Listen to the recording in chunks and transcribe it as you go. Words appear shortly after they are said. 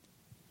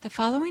The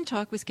following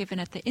talk was given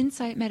at the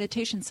Insight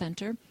Meditation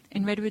Center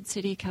in Redwood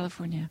City,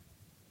 California.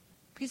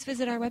 Please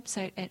visit our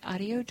website at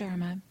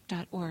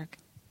audiodharma.org.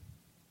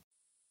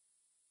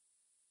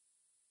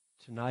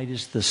 Tonight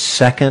is the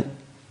second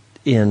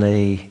in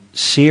a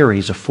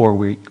series, a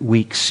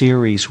 4-week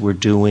series we're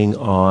doing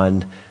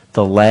on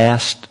the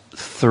last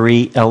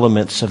 3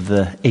 elements of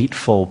the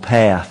Eightfold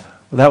Path.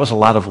 Well, that was a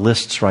lot of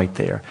lists right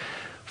there.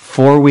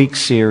 4-week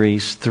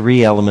series,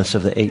 3 elements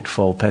of the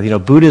Eightfold Path. You know,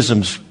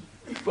 Buddhism's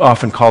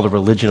often called a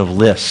religion of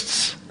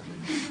lists.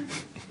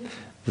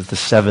 The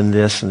 7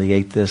 this and the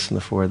 8 this and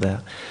the 4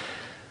 that.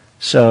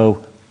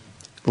 So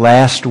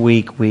last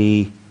week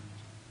we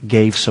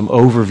gave some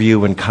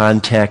overview and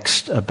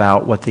context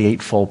about what the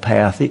Eightfold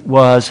Path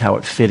was, how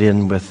it fit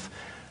in with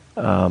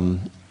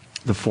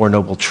the Four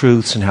Noble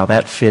Truths, and how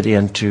that fit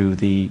into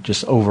the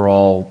just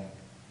overall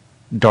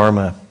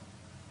Dharma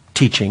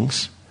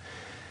teachings.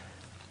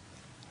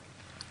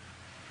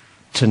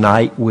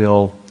 Tonight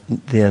we'll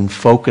then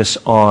focus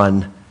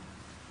on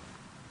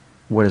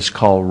what is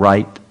called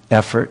right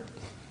effort.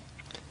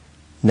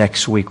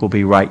 Next week will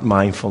be right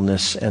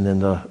mindfulness, and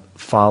then the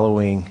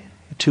following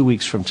 2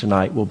 weeks from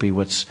tonight will be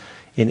what's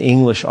in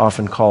English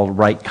often called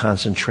right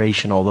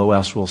concentration, although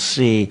else we'll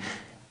see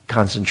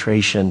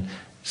concentration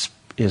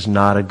is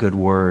not a good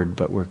word,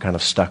 but we're kind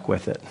of stuck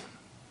with it.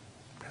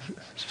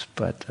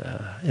 But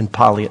in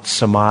Pali it's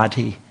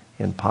Samadhi,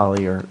 in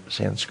Pali or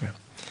Sanskrit.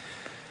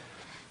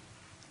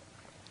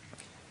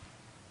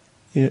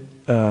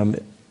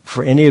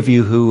 For any of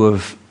you who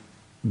have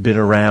been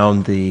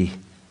around the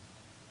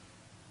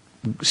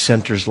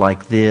centers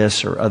like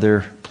this or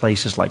other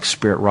places like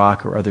Spirit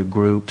Rock or other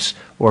groups,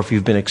 or if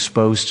you've been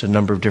exposed to a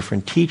number of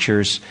different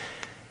teachers,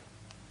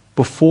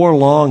 before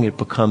long it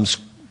becomes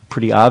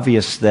pretty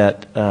obvious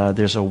that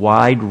there's a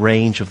wide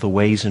range of the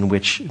ways in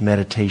which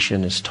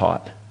meditation is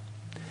taught.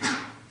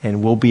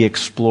 And we'll be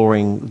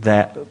exploring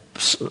that,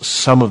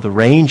 some of the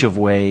range of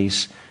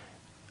ways,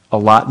 a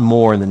lot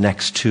more in the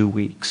next 2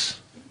 weeks.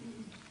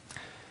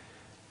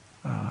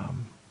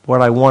 What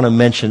I want to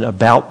mention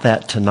about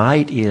that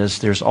tonight is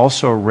there's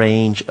also a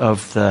range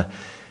of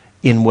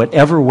in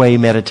whatever way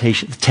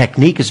meditation, the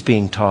technique is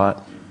being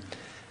taught,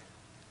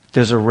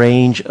 there's a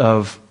range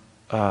of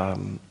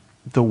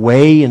the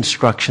way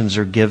instructions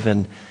are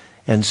given,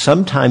 and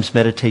sometimes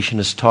meditation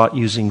is taught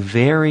using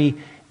very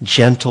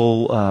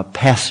gentle,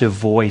 passive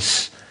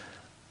voice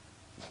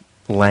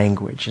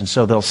language. And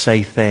so they'll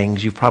say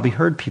things, you've probably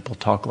heard people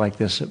talk like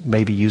this,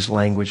 maybe use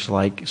language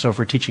like, so if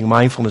we're teaching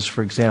mindfulness,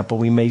 for example,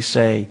 we may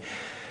say,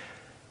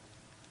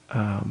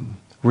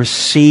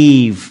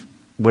 receive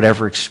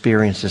whatever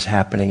experience is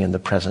happening in the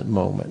present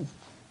moment,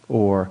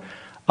 or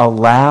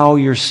allow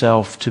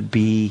yourself to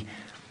be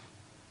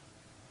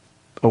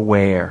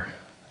aware.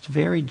 It's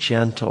very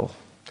gentle.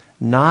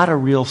 Not a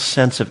real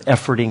sense of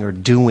efforting or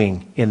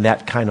doing in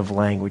that kind of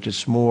language.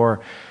 It's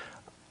more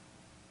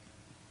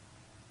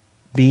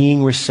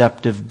being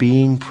receptive,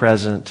 being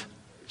present.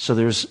 So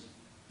there's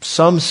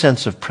some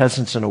sense of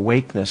presence and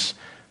awakeness,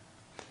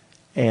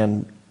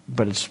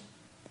 but it's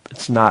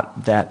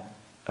not that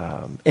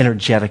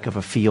energetic of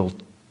a feel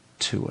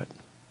to it.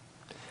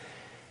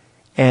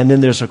 And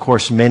then there's, of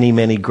course, many,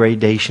 many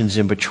gradations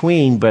in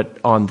between, but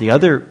on the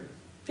other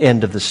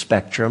end of the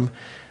spectrum,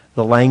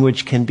 the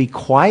language can be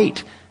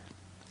quite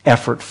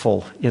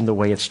effortful in the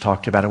way it's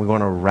talked about. And we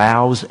want to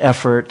arouse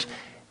effort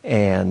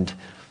and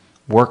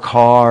work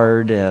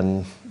hard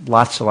and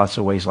lots and lots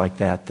of ways like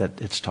that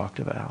it's talked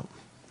about.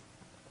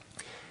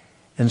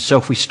 And so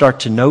if we start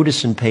to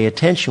notice and pay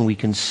attention, we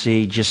can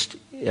see just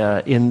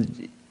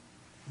the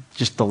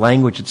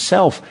language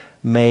itself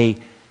may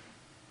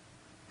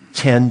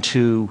tend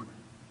to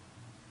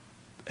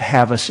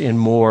have us in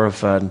more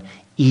of an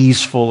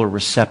easeful or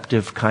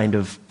receptive kind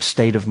of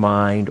state of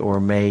mind, or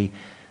may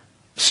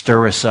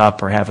stir us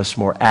up or have us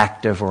more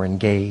active or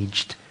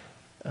engaged.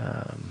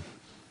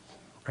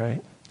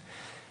 Right?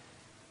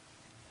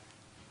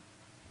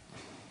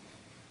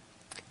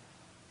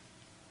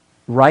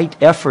 Right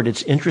effort,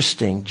 it's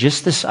interesting.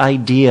 Just this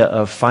idea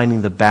of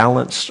finding the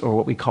balance, or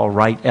what we call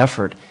right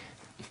effort,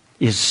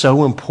 is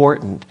so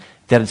important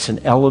that it's an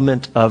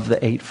element of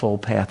the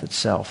Eightfold Path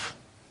itself.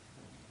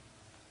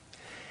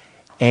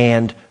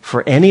 And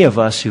for any of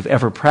us who've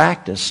ever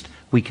practiced,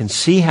 we can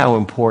see how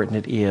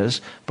important it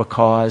is,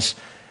 because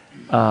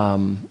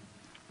there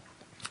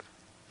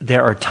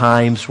are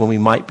times when we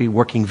might be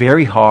working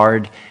very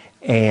hard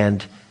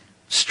and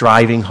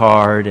striving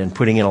hard and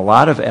putting in a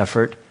lot of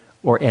effort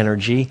or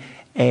energy,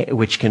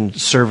 which can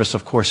serve us,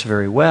 of course,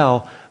 very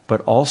well, but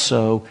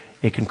also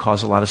it can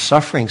cause a lot of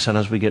suffering.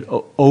 Sometimes we get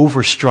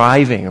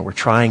over-striving, or we're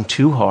trying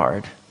too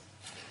hard.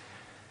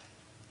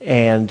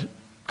 And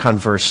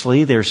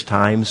conversely, there's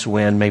times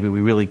when maybe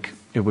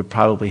it would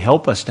probably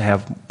help us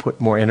to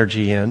put more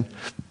energy in,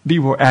 be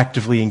more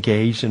actively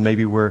engaged, and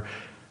maybe we're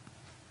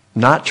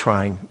not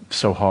trying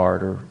so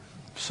hard.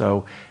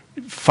 So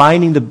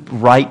finding the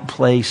right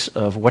place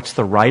of what's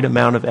the right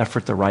amount of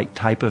effort, the right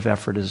type of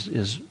effort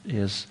is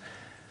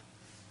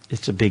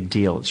it's a big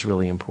deal. It's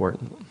really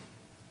important.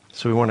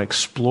 So we want to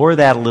explore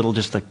that a little.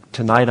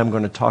 Tonight I'm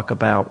going to talk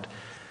about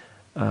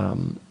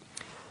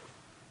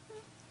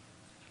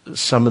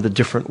some of the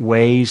different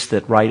ways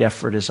that right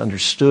effort is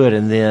understood,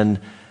 and then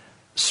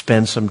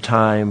spend some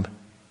time,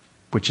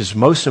 which is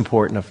most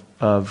important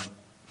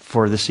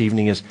for this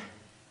evening, is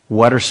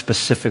what are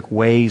specific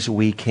ways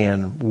we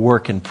can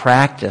work and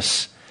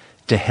practice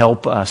to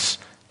help us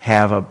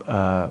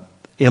have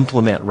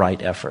implement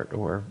right effort.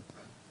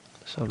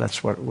 So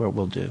that's what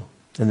we'll do.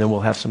 And then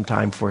we'll have some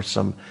time for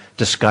some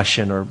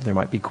discussion, or there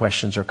might be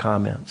questions or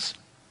comments.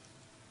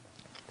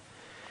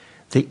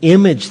 The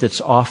image that's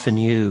often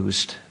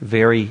used,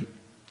 very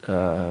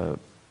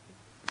common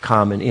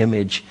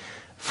image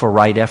for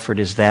right effort,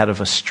 is that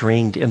of a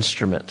stringed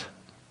instrument.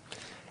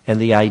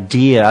 And the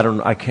idea,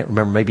 I can't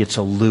remember, maybe it's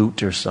a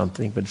lute or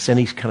something, but it's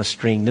any kind of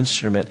stringed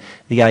instrument.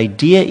 The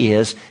idea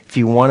is, if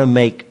you want to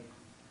make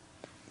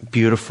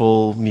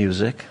beautiful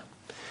music,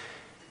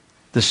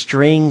 the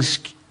strings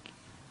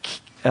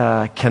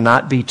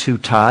cannot be too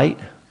tight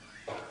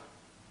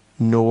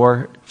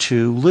nor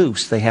too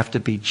loose. They have to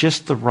be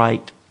just the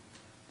right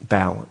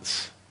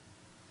balance.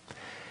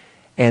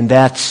 And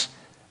that's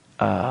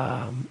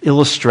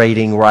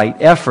illustrating right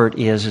effort,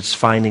 it's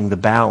finding the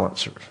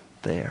balance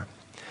there.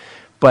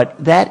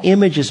 But that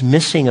image is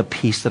missing a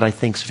piece that I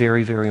think is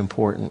very, very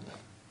important.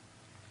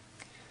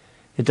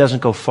 It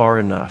doesn't go far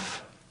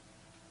enough.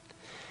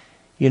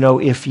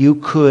 If you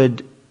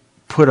could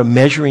put a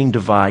measuring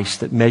device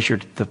that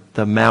measured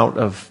the amount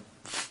of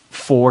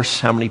force,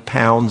 how many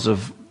pounds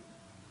of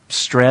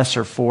stress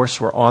or force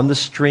were on the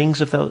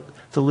strings of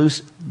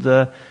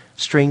the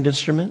stringed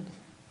instrument,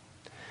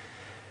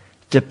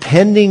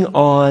 depending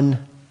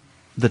on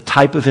the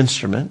type of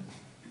instrument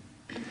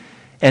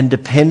and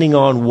depending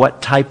on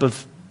what type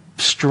of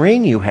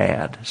string you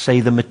had,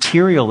 say the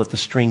material that the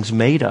string's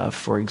made of,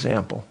 for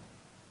example,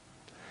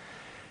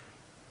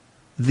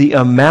 the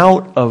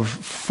amount of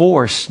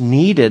force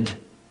needed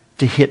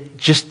to hit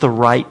just the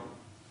right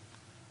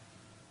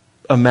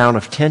amount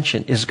of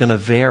tension is going to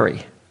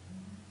vary,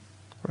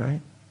 right?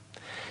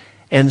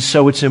 And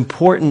so it's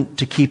important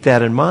to keep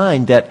that in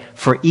mind, that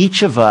for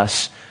each of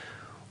us,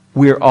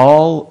 we're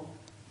all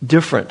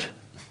different.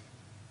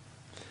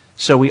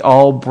 So we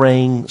all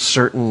bring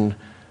certain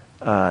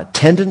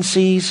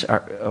tendencies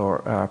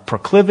or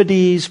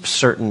proclivities,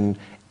 certain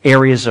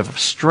areas of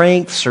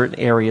strength, certain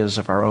areas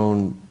of our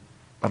own,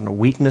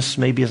 weakness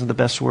maybe isn't the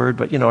best word,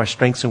 but our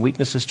strengths and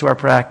weaknesses to our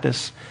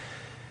practice.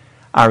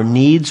 Our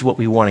needs, what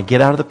we want to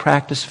get out of the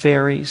practice,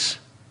 varies.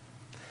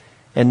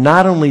 And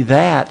not only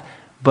that,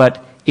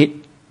 but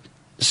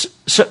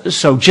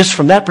so just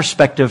from that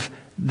perspective,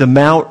 the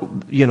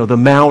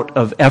amount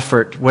of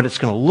effort, what it's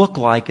going to look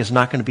like, is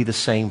not going to be the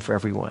same for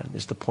everyone,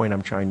 is the point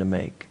I'm trying to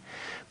make.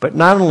 But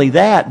not only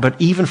that,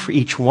 but even for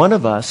each one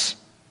of us,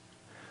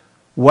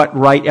 what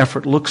right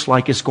effort looks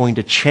like is going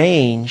to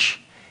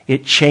change.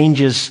 It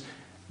changes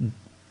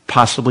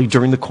possibly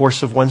during the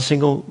course of one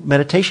single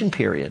meditation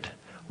period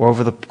or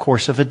over the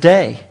course of a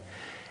day.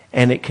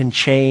 And it can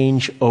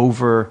change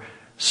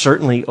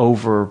certainly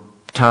over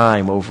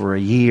time, over a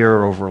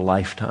year, over a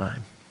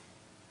lifetime.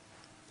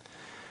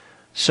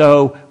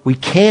 So we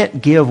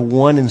can't give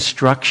one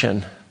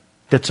instruction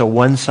that's a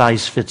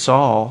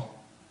one-size-fits-all,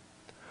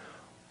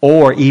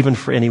 or even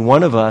for any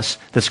one of us,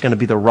 that's going to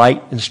be the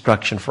right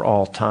instruction for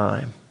all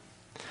time.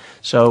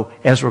 So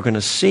as we're going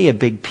to see, a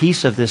big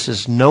piece of this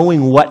is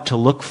knowing what to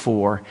look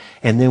for,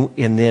 and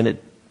then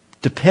it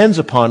depends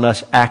upon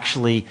us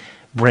actually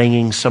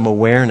bringing some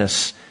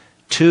awareness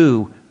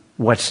to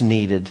what's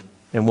needed,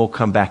 and we'll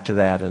come back to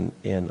that in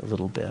a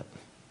little bit.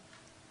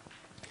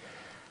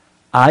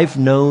 I've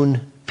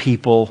known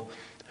people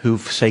who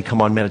say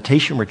come on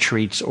meditation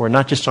retreats, or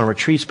not just on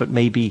retreats, but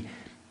maybe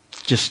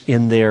just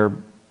in their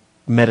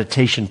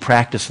meditation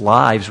practice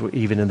lives,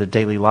 even in the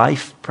daily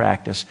life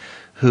practice,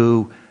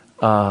 who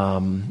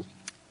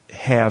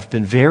have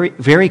been very,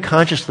 very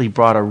consciously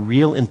brought a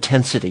real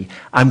intensity.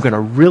 I'm going to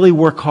really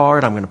work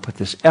hard. I'm going to put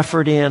this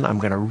effort in. I'm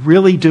going to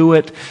really do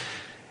it.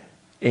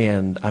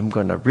 And I'm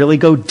going to really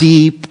go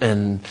deep.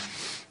 And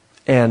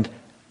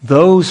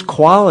those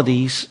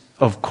qualities,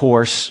 of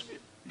course,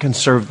 can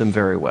serve them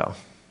very well.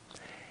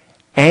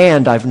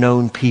 And I've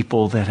known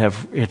people that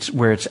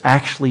where it's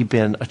actually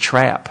been a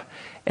trap,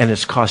 and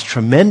it's caused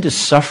tremendous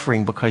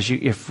suffering, because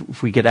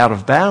if we get out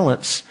of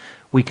balance,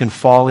 we can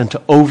fall into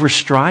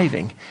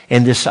overstriving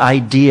and this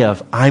idea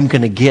of I'm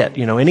going to get.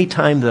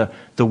 Anytime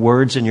the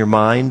words in your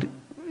mind,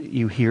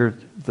 you hear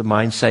the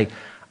mind say,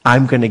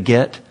 I'm going to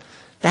get,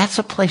 that's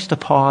a place to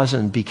pause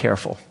and be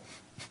careful.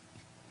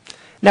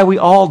 Now, we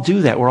all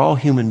do that. We're all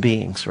human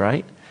beings,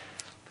 right?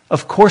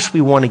 Of course,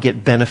 we want to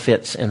get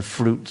benefits and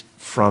fruit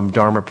from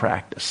Dharma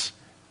practice.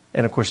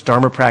 And of course,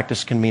 Dharma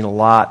practice can mean a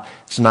lot.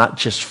 It's not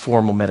just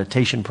formal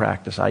meditation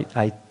practice.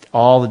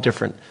 All the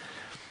different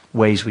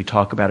ways we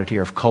talk about it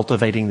here of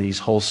cultivating these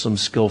wholesome,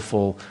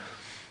 skillful,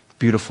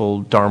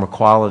 beautiful Dharma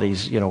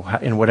qualities,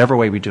 in whatever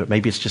way we do it.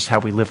 Maybe it's just how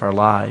we live our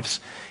lives,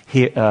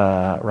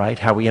 right?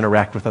 How we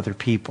interact with other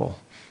people,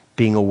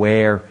 being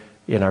aware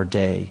in our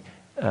day.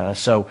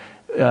 So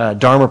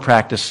Dharma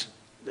practice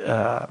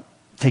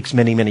takes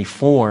many, many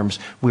forms.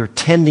 We're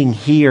tending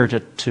here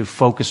to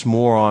focus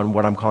more on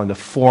what I'm calling the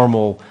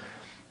formal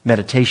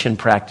meditation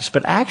practice.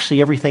 But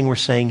actually, everything we're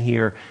saying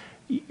here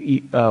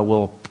you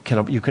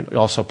can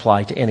also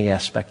apply to any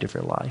aspect of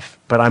your life.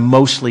 But I'm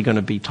mostly going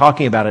to be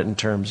talking about it in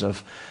terms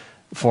of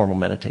formal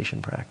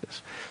meditation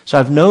practice. So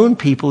I've known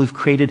people who've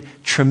created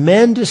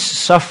tremendous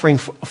suffering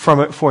from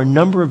it for a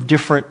number of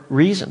different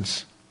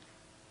reasons.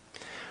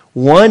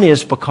 One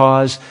is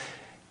because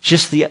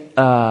just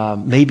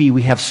maybe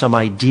we have some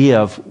idea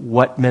of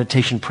what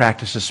meditation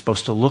practice is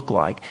supposed to look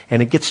like,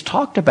 and it gets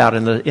talked about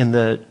in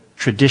the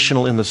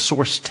traditional, in the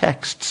source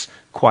texts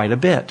quite a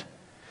bit.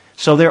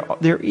 So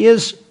there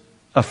is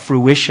a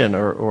fruition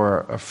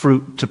or a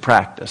fruit to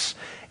practice,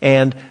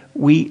 and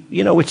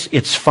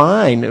it's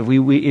fine.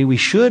 We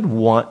should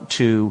want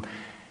to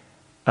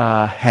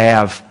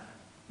have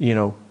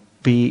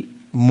be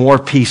more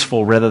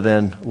peaceful rather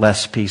than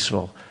less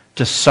peaceful,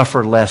 to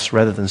suffer less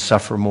rather than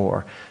suffer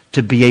more,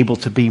 to be able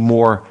to be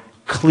more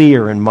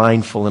clear and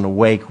mindful and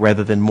awake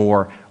rather than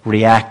more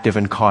reactive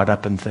and caught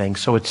up in things.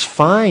 So it's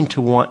fine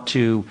to want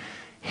to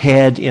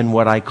head in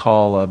what I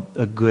call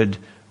a good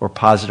or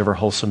positive or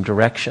wholesome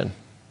direction.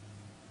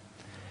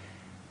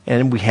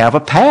 And we have a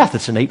path.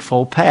 It's an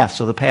eightfold path.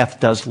 So the path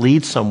does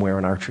lead somewhere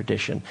in our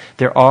tradition.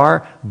 There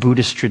are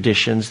Buddhist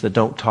traditions that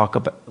don't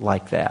talk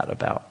like that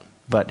about.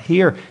 But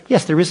here,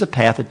 yes, there is a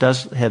path. It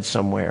does head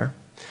somewhere.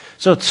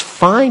 So it's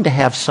fine to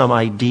have some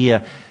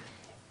idea,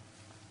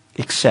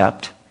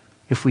 except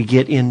if we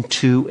get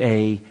into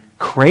a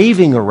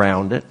craving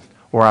around it,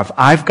 or if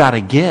I've got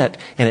to get,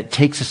 and it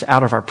takes us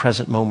out of our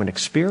present moment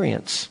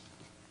experience.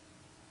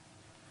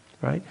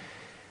 Right?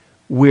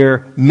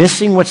 We're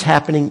missing what's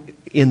happening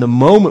in the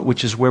moment,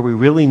 which is where we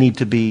really need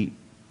to be.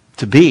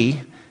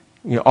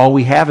 All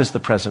we have is the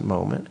present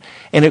moment.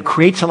 And it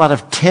creates a lot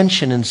of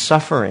tension and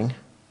suffering.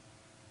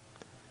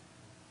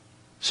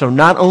 So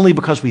not only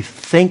because we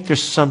think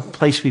there's some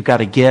place we've got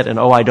to get, and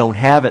I don't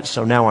have it,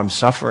 so now I'm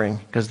suffering,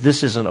 because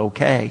this isn't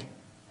okay.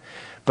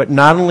 But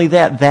not only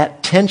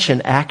that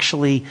tension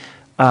actually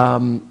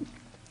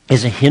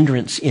is a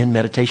hindrance in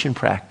meditation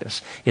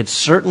practice. It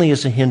certainly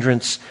is a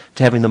hindrance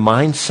to having the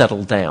mind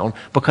settle down,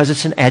 because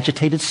it's an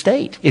agitated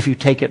state if you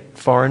take it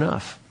far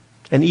enough.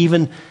 And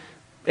even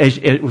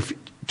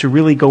to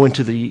really go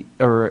into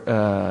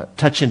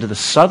touch into the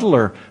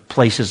subtler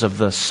places of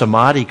the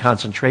Samadhi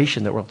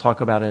concentration that we'll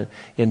talk about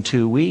in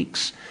 2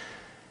 weeks,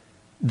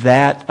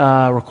 that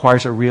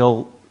requires a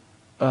real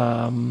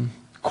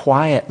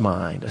quiet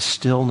mind, a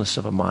stillness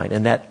of a mind.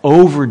 And that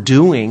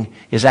overdoing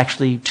is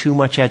actually too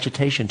much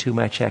agitation, too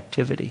much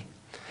activity.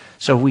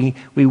 So we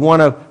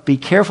want to be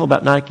careful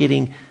about not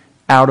getting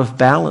out of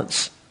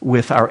balance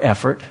with our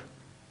effort,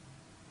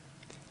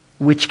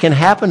 which can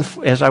happen,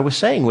 as I was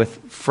saying,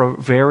 for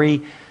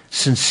very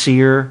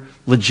sincere,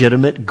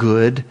 legitimate,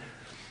 good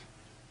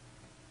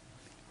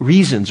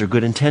reasons or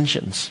good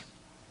intentions.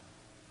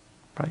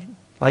 Right?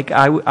 Like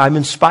I'm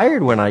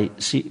inspired when I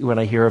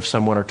hear of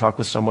someone or talk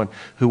with someone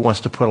who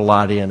wants to put a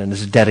lot in and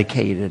is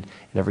dedicated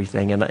and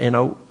everything. And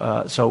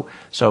so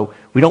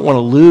we don't want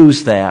to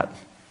lose that.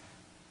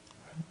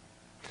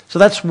 So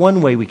that's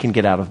one way we can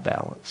get out of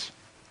balance.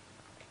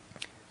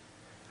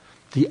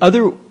 The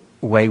other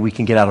way we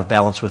can get out of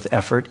balance with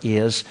effort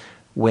is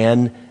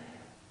when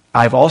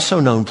I've also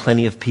known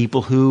plenty of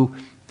people who,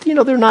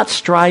 they're not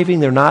striving,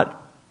 they're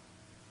not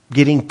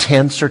getting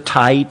tense or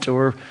tight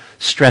or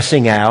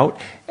stressing out,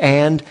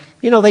 and,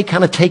 they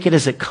kind of take it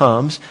as it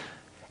comes,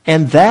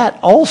 and that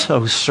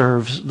also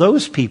serves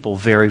those people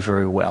very,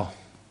 very well.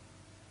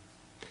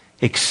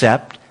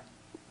 Except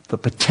the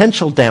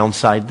potential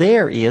downside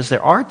there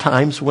are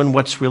times when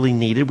what's really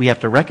needed, we have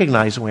to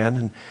recognize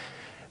when,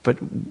 but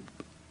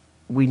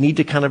we need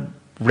to kind of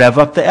rev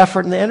up the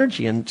effort and the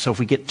energy. And so if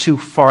we get too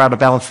far out of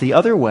balance the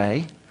other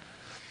way,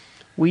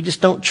 we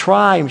just don't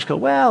try and just go,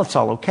 well, it's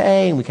all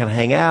okay, and we kind of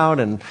hang out,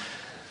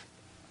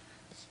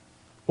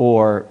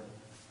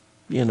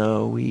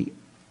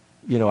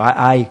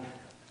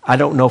 I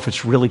don't know if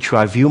it's really true.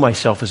 I view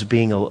myself as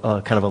being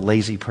a kind of a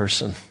lazy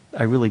person.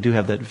 I really do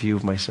have that view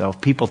of myself.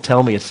 People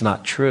tell me it's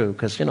not true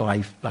because,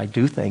 I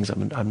do things.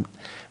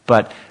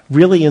 But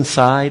really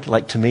inside,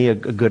 like to me, a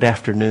good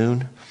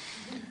afternoon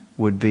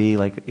would be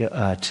like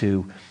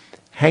to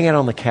hang out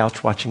on the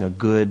couch watching a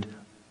good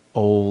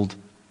old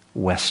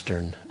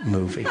Western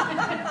movie.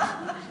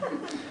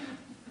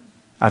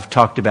 I've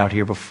talked about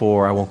here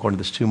before, I won't go into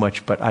this too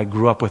much, but I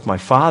grew up with my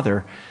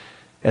father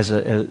as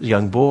a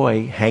young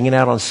boy hanging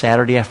out on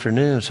Saturday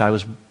afternoons. I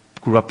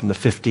grew up in the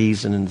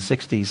 50s and in the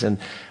 60s and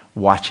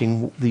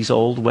watching these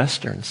old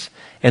Westerns.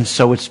 And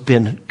so it's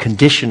been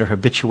conditioned or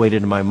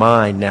habituated in my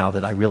mind now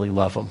that I really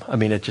love them. I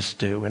mean, I just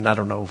do. And I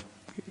don't know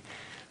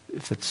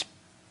if it's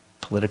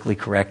politically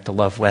correct to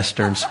love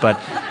Westerns, but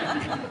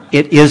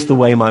it is the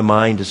way my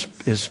mind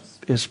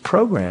is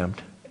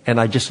programmed. And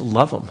I just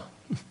love them.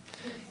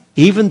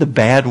 Even the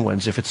bad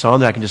ones, if it's on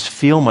there, I can just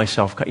feel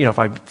myself. If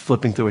I'm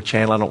flipping through a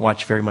channel, I don't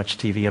watch very much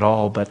TV at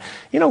all, but,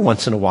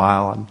 once in a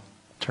while, I'm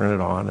turning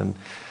it on. And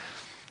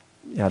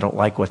I don't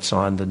like what's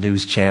on the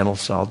news channel,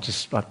 so I'll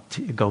just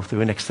go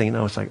through. Next thing you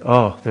know, it's like,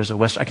 oh, there's a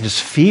Western. I can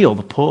just feel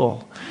the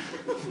pull,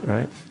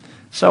 right?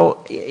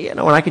 So, and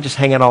I could just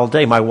hang out all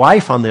day. My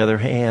wife, on the other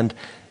hand,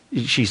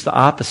 she's the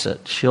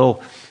opposite.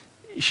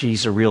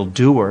 She's a real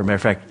doer. Matter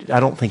of fact,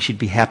 I don't think she'd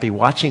be happy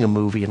watching a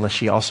movie unless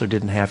she also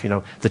didn't have,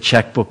 the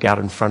checkbook out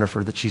in front of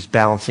her that she's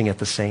balancing at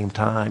the same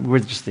time. We're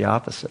just the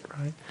opposite,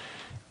 right?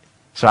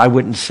 So I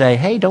wouldn't say,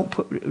 hey, don't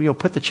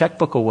put the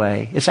checkbook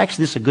away. This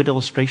is a good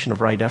illustration of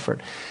right effort.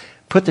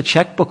 Put the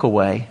checkbook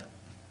away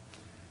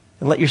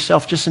and let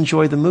yourself just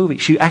enjoy the movie.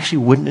 She actually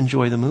wouldn't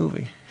enjoy the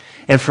movie.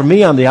 And for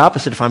me, I'm the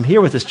opposite. If I'm here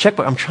with this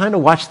checkbook, I'm trying to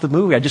watch the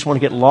movie. I just want to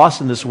get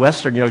lost in this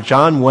Western.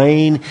 John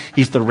Wayne,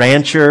 he's the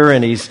rancher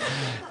and he's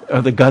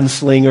the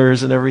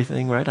gunslingers and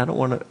everything, right? I don't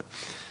want to.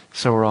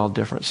 So we're all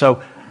different.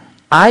 So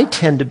I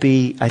tend to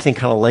be, I think,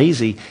 kind of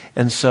lazy.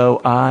 And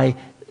so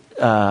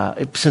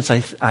since I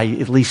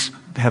at least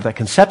have that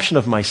conception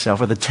of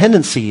myself, or the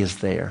tendency is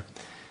there,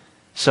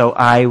 so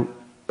I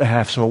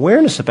have some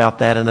awareness about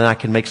that, and then I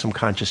can make some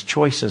conscious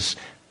choices,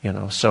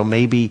 So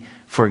maybe,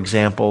 for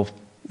example,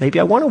 maybe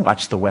I want to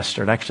watch the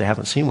Western. Actually, I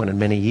haven't seen one in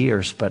many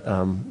years, but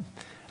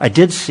I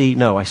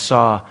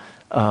saw,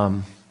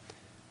 I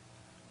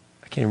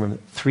can't remember,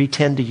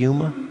 3:10 to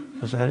Yuma?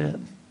 Was that it?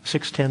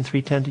 6:10,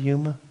 3:10 to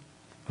Yuma?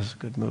 It was a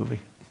good movie.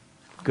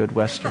 Good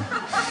Western.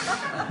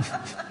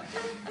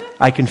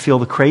 I can feel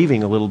the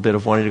craving a little bit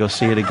of wanting to go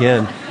see it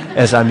again and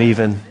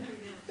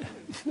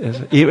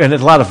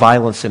there's a lot of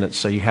violence in it,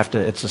 so you have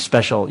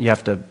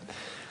to,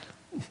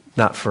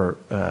 not for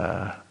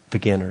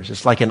beginners.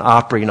 It's like an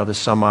opera, there's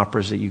some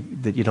operas that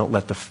you don't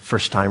let the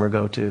first timer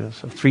go to.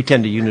 So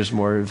 3:10 to Yuma is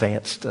more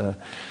advanced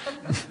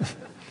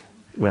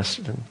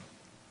Western.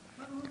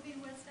 What movie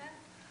was that?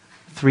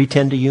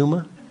 3:10 to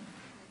Yuma?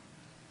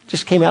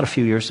 Just came out a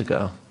few years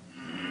ago.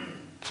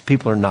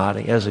 People are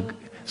nodding.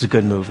 It's a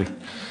good movie.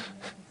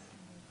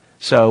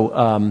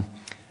 So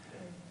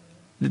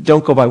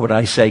don't go by what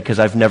I say, because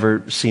I've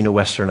never seen a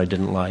Western I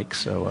didn't like,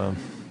 so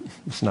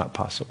it's not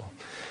possible.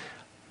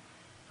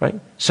 Right?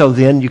 So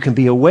then you can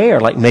be aware,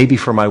 like maybe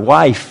for my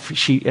wife,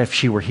 if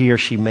she were here,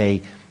 she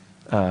may,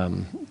 I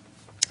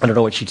don't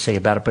know what she'd say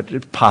about it, but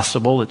it's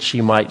possible that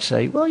she might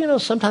say, well,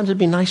 sometimes it'd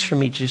be nice for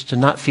me just to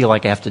not feel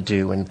like I have to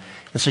do, and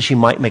so she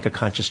might make a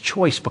conscious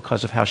choice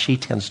because of how she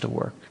tends to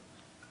work.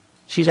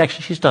 She's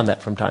done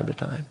that from time to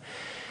time.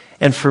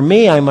 And for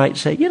me, I might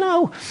say,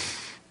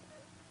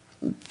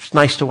 it's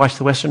nice to watch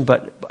the Western,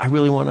 but I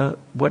really want to,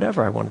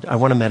 whatever I want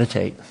to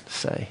meditate,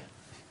 say.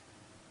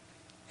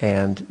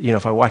 And,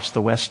 if I watch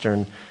the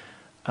Western,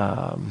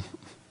 I'm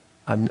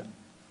not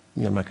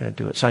going to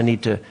do it. So I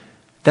need to,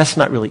 that's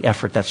not really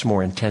effort, that's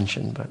more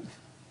intention.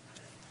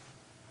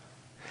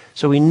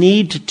 So we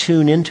need to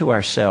tune into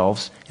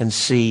ourselves and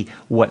see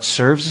what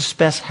serves us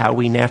best, how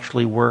we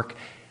naturally work,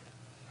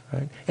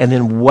 right? And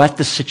then what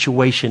the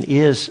situation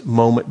is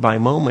moment by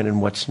moment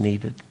and what's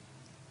needed.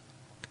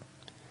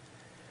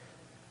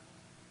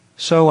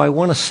 So I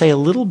want to say a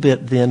little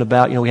bit then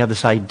about, we have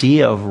this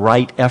idea of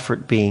right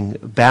effort being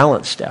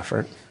balanced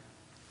effort.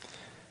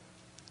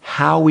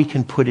 How we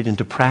can put it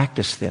into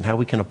practice then, how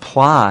we can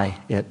apply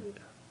it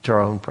to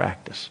our own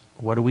practice.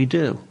 What do we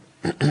do?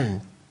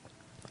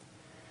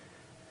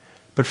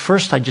 But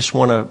first I just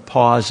want to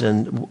pause,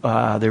 and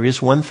there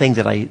is one thing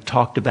that I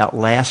talked about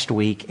last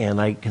week, and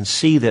I can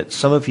see that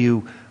some of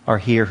you are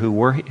here who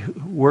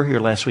were here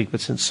last week, but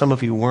since some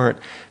of you weren't,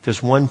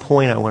 there's one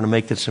point I want to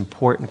make that's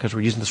important, because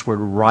we're using this word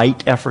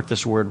right effort,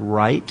 this word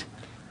right.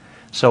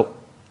 So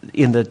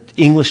in the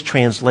English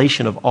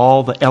translation of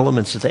all the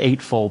elements of the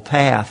Eightfold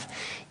Path,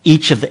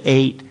 each of the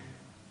 8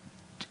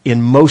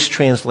 in most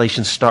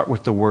translations start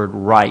with the word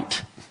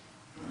right.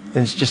 And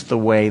it's just the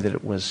way that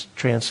it was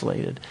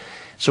translated.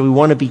 So we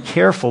want to be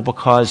careful,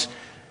 because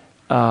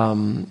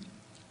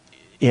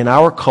in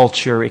our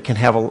culture, it can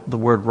have the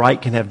word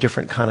right can have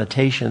different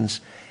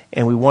connotations,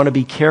 and we want to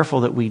be careful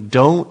that we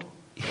don't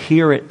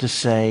hear it to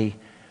say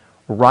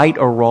right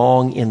or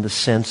wrong in the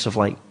sense of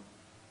like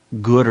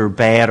good or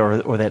bad,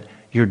 or that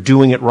you're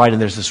doing it right and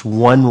there's this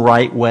one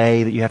right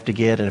way that you have to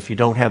get, and if you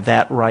don't have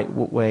that right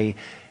way,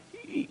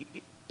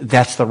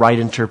 that's the right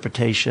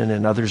interpretation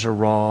and others are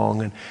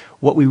wrong. And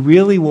what we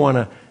really want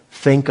to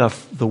think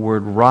of the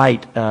word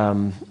right,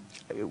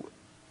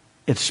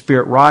 at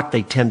Spirit Rock,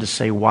 they tend to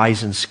say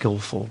wise and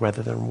skillful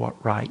rather than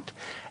right.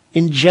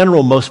 In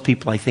general, most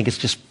people, I think, it's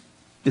just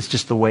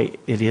the way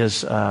it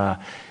is. We're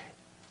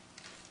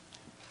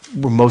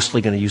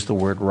mostly going to use the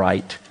word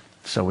right,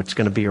 so it's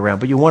going to be around.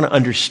 But you want to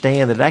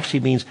understand that it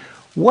actually means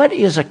what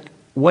is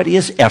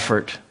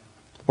effort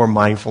or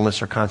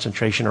mindfulness or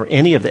concentration or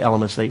any of the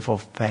elements of the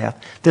Eightfold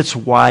Path that's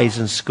wise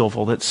and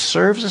skillful, that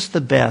serves us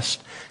the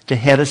best to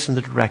head us in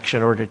the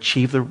direction or to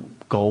achieve the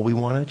goal we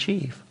want to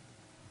achieve.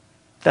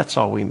 That's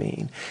all we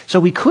mean. So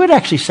we could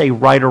actually say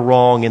right or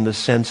wrong in the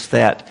sense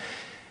that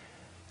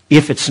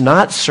if it's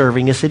not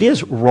serving us, it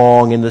is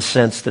wrong in the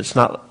sense that it's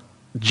not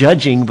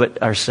judging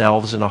but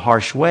ourselves in a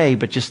harsh way,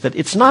 but just that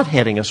it's not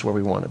heading us where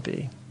we want to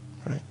be.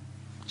 Right?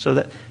 So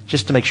that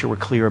just to make sure we're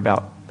clear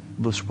about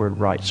this word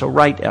right. So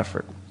right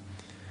effort.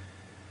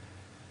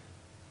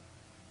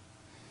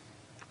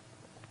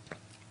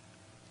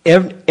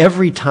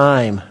 Every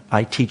time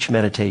I teach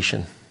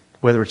meditation,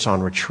 whether it's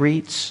on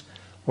retreats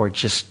or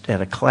just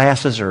at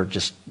classes or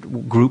just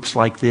groups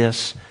like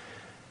this,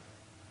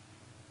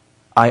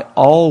 I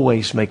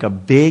always make a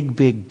big,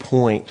 big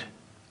point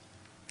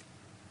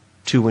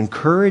to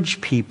encourage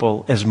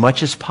people as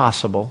much as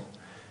possible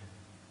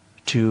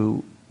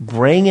to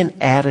bring an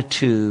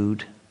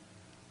attitude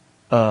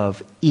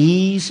of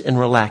ease and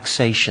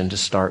relaxation to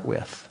start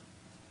with.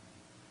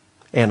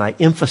 And I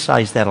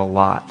emphasize that a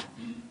lot.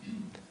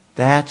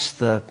 That's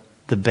the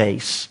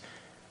base.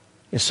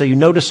 And so you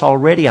notice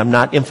already I'm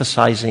not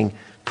emphasizing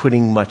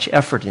putting much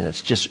effort in.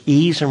 It's just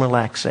ease and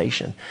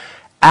relaxation.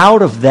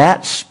 Out of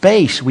that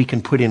space, we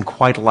can put in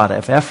quite a lot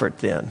of effort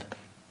then.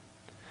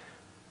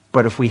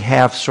 But if we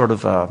have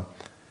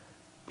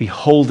we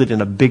hold it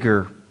in a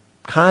bigger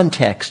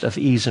context of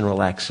ease and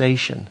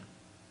relaxation,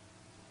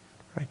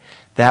 right,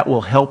 that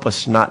will help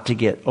us not to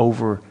get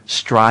over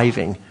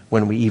striving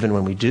when we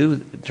do,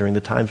 during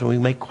the times when we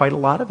make quite a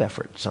lot of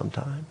effort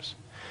sometimes.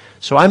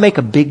 So I make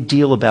a big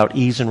deal about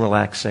ease and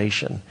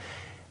relaxation.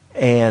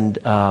 And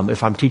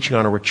if I'm teaching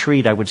on a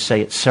retreat, I would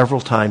say it several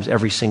times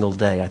every single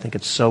day. I think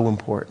it's so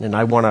important.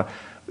 And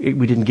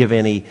we didn't give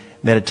any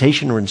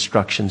meditation or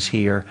instructions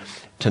here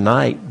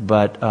tonight,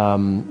 but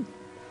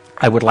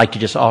I would like to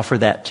just offer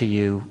that to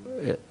you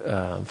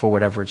for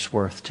whatever it's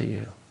worth to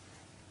you.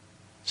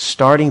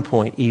 Starting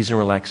point, ease and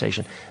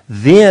relaxation.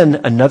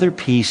 Then another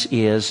piece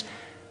is,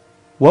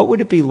 what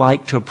would it be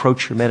like to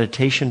approach your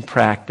meditation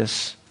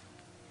practice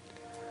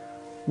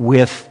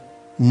with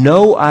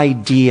no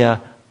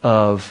idea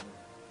of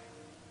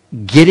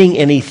getting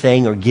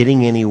anything or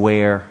getting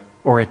anywhere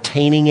or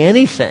attaining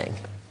anything?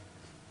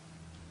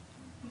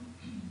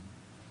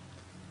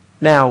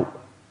 Now,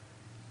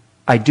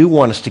 I do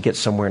want us to get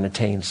somewhere and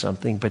attain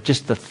something, but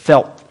just the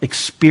felt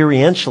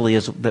experientially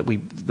is that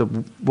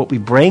what we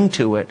bring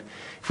to it,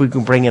 if we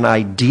can bring an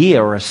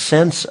idea or a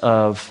sense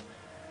of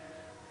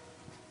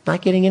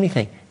not getting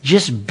anything,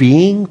 just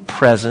being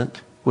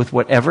present with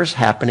whatever's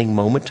happening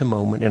moment to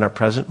moment in our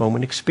present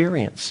moment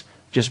experience.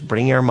 Just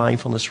bring our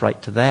mindfulness right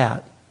to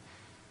that.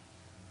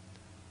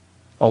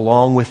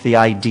 Along with the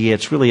idea,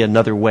 it's really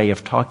another way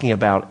of talking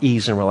about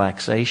ease and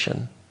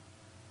relaxation.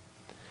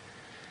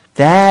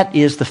 That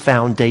is the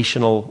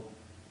foundational,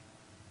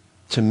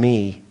 to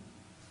me,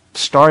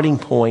 starting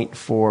point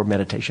for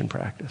meditation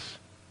practice.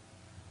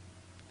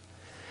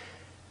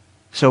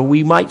 So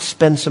we might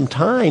spend some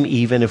time,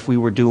 even if we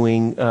were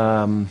doing,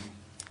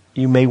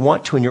 you may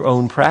want to in your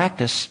own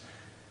practice,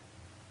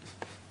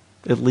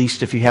 at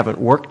least if you haven't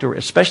worked, or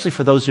especially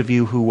for those of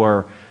you who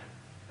are,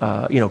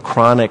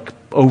 chronic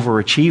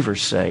overachievers,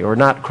 say, or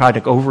not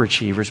chronic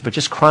overachievers, but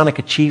just chronic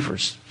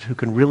achievers who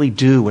can really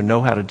do and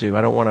know how to do.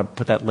 I don't want to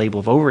put that label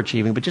of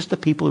overachieving, but just the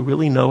people who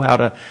really know how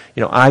to,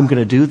 I'm going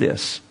to do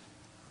this.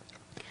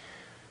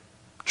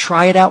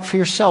 Try it out for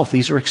yourself.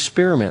 These are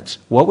experiments.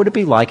 What would it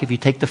be like if you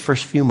take the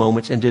first few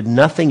moments and did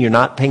nothing? You're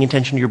not paying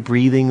attention to your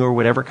breathing or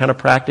whatever kind of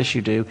practice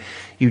you do.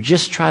 You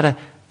just try to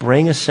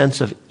bring a sense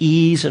of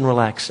ease and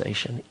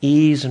relaxation.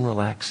 Ease and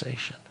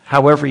relaxation.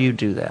 However you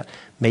do that.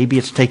 Maybe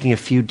it's taking a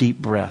few deep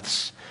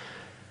breaths.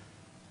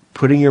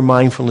 Putting your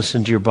mindfulness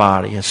into your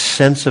body. A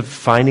sense of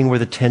finding where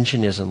the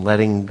tension is and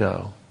letting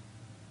go.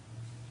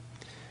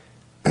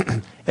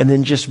 And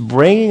then just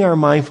bringing our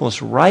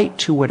mindfulness right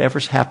to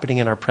whatever's happening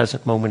in our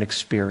present moment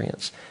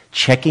experience.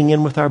 Checking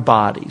in with our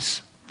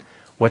bodies.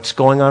 What's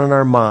going on in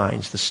our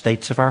minds, the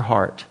states of our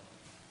heart.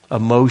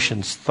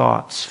 Emotions,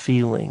 thoughts,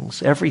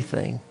 feelings,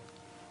 everything.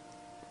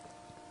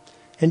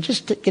 And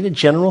just to get a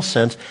general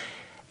sense.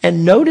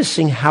 And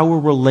noticing how we're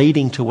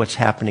relating to what's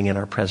happening in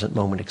our present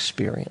moment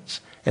experience.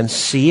 And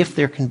see if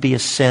there can be a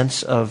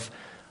sense of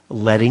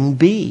letting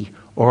be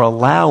or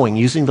allowing,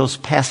 using those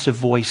passive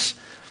voice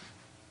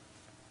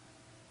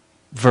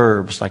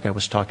verbs like I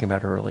was talking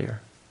about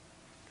earlier.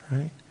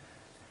 Right?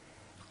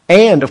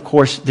 And, of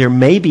course, there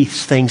may be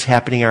things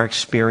happening in our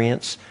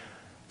experience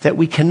that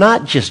we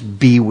cannot just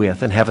be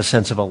with and have a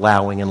sense of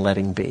allowing and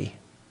letting be.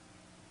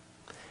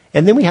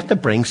 And then we have to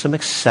bring some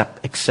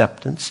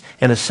acceptance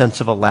and a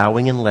sense of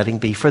allowing and letting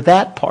be for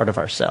that part of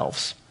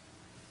ourselves.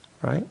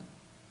 Right?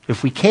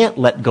 If we can't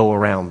let go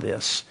around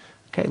this,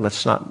 okay,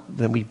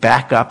 then we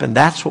back up, and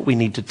that's what we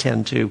need to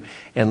tend to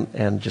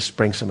and just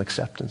bring some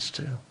acceptance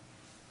to.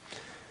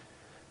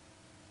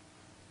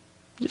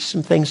 Just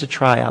some things to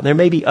try out. There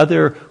may be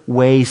other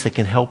ways that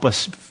can help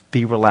us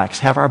be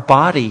relaxed. Have our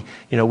body,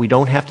 we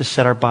don't have to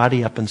set our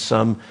body up in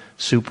some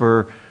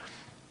super...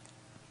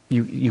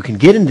 You can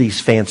get in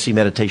these fancy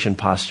meditation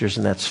postures,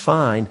 and that's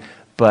fine.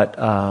 But,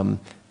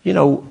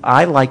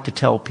 I like to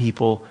tell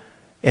people,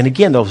 and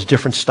again, those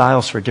different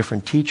styles for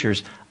different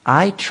teachers,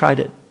 I try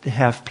to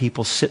have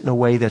people sit in a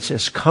way that's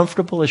as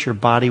comfortable as your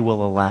body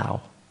will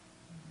allow.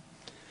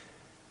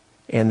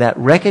 And that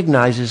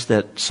recognizes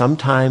that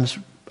sometimes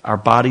our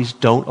bodies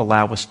don't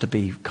allow us to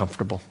be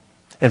comfortable.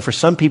 And for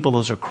some people,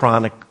 those are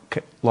chronic,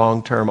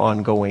 long-term,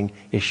 ongoing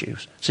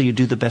issues. So you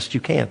do the best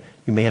you can.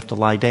 You may have to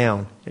lie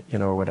down,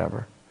 or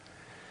whatever.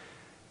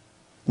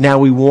 Now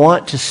we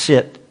want to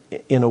sit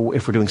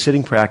if we're doing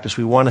sitting practice,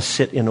 we want to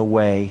sit in a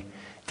way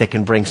that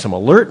can bring some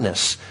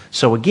alertness.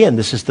 So again,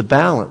 this is the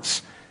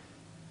balance.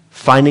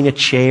 Finding a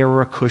chair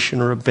or a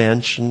cushion or a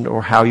bench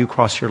or how you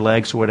cross your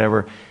legs or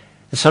whatever.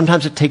 And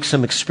sometimes it takes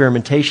some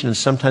experimentation, and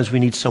sometimes we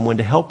need someone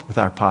to help with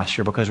our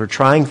posture because we're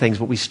trying things,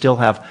 but we still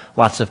have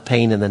lots of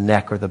pain in the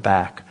neck or the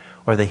back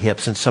or the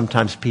hips. And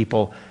sometimes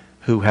people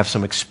who have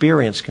some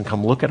experience can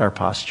come look at our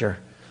posture.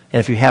 And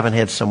if you haven't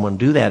had someone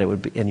do that,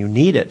 and you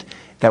need it,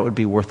 that would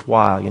be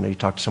worthwhile. You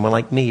talk to someone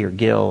like me or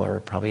Gil or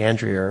probably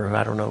Andrea or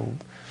I don't know,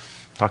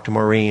 talk to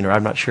Maureen or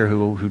I'm not sure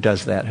who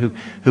does that,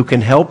 who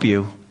can help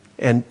you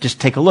and just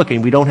take a look.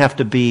 And we don't have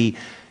to be,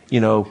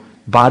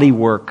 body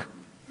work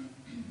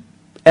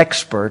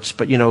experts,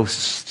 but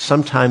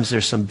sometimes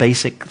there's some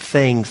basic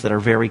things that are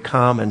very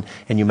common,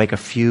 and you make a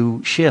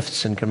few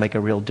shifts and can make a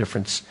real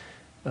difference.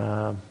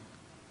 That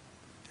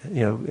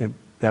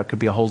could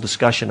be a whole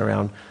discussion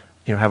around,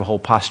 have a whole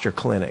posture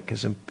clinic,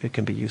 because it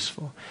can be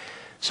useful.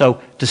 So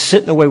to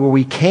sit in a way where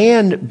we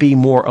can be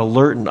more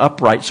alert and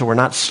upright, so we're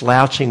not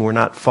slouching, we're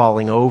not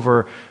falling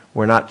over,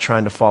 we're not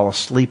trying to fall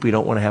asleep, we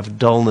don't want to have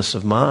dullness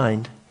of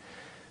mind.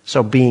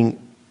 So being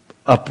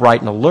upright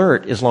and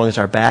alert, as long as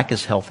our back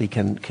is healthy,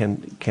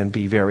 can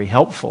be very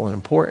helpful and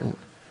important.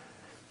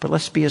 But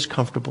let's be as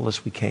comfortable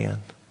as we can.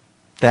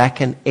 That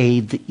can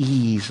aid the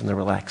ease and the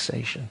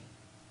relaxation.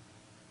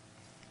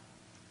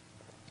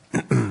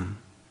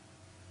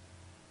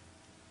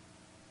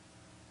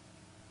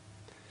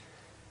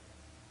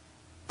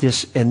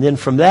 And then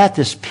from that,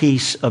 this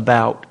piece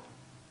about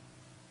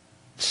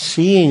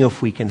seeing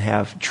if we can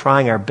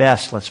trying our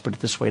best, let's put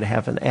it this way, to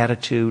have an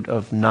attitude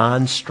of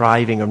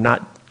non-striving, of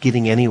not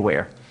getting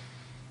anywhere.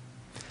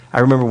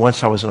 I remember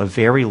once I was on a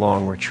very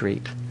long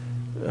retreat,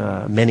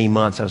 many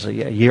months. I was a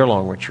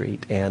year-long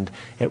retreat, and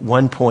at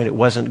one point it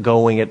wasn't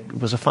going. It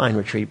was a fine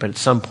retreat, but at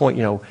some point,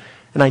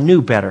 and I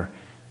knew better.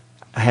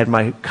 I had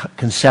my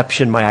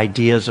conception, my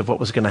ideas of what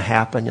was going to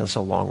happen. It's a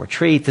long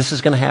retreat. This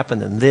is going to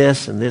happen, and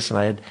this, and this. And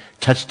I had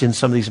touched in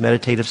some of these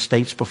meditative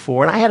states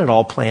before, and I had it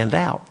all planned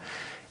out.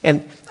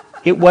 And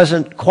it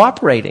wasn't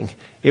cooperating.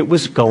 It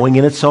was going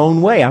in its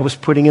own way. I was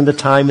putting in the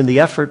time and the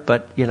effort,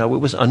 but, it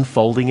was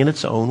unfolding in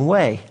its own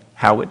way,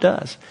 how it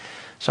does.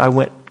 So I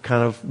went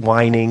kind of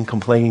whining,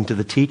 complaining to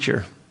the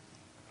teacher.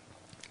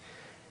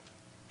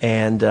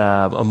 And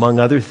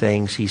among other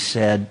things, he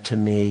said to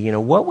me,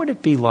 what would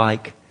it be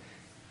like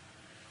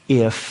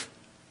if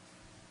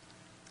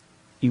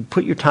you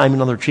put your time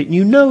in on the retreat and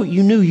you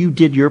knew you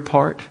did your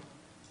part?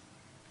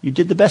 You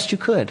did the best you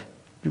could.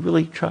 You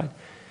really tried.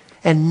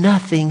 And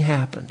nothing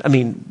happened. I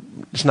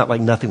mean, it's not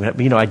like nothing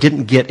happened. I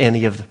didn't get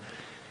any of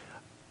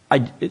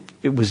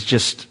it was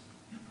just,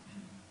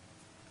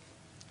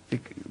 it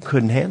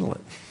couldn't handle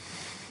it.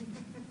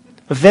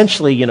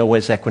 Eventually,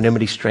 as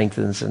equanimity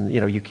strengthens and,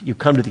 you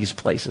come to these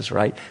places,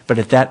 right? But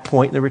at that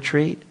point in the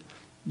retreat,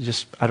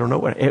 I don't know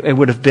what, it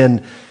would have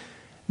been,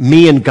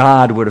 me and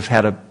God would have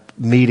had a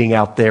meeting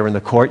out there in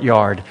the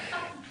courtyard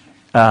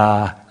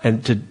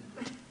and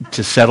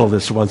to settle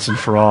this once and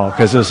for all,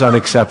 because it was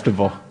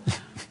unacceptable.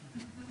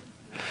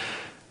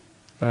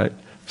 Right.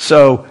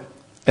 So,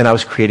 and I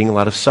was creating a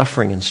lot of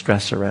suffering and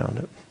stress around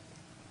it.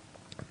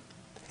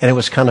 And it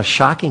was kind of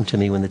shocking to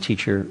me when the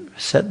teacher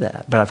said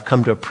that, but I've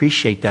come to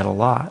appreciate that a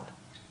lot.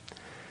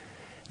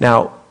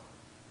 Now,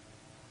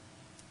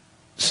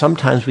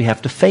 sometimes we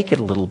have to fake it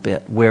a little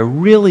bit, where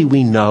really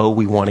we know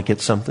we want to get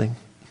something.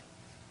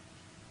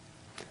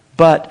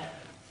 But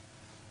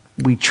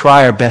we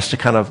try our best to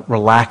kind of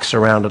relax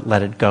around it,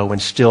 let it go,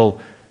 and still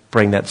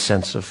bring that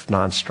sense of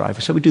non-striving.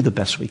 So we do the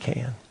best we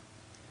can.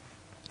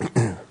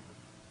 Okay.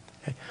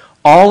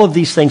 All of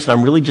these things, and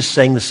I'm really just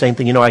saying the same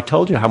thing. I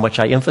told you how much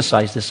I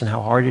emphasize this and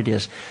how hard it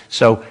is.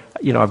 So,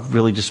 I've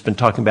really just been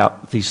talking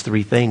about these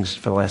three things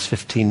for the last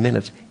 15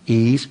 minutes.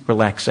 Ease,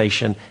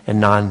 relaxation,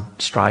 and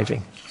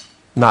non-striving.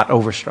 Not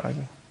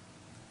over-striving.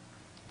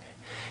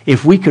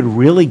 If we could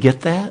really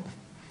get that,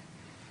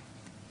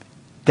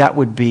 that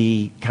would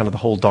be kind of the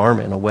whole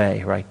Dharma in a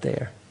way right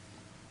there.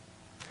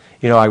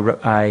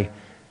 I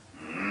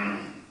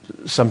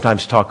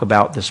sometimes talk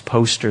about this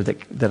poster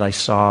that I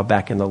saw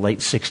back in the late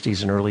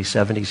 60s and early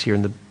 70s here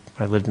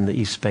I lived in the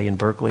East Bay in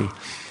Berkeley,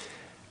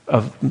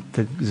 of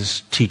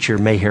this teacher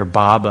Meher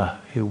Baba,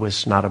 who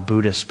was not a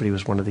Buddhist, but he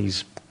was one of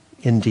these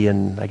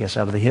Indian, I guess,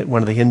 out of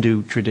one of the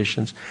Hindu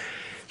traditions.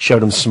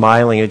 Showed him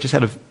smiling. It just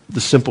had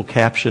the simple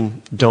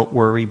caption, "Don't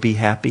worry, be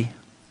happy."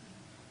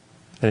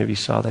 Any of you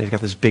saw that? He's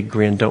got this big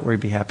grin, "Don't worry,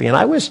 be happy." And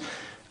I was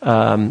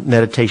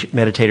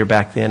meditator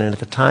back then, and at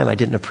the time I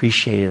didn't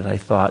appreciate it. I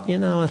thought,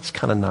 it's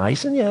kind of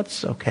nice, and yeah,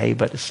 it's okay,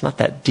 but it's not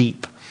that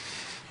deep.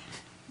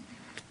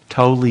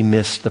 Totally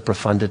missed the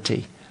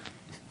profundity.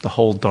 The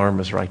whole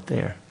Dharma's right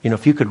there.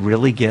 If you could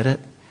really get it,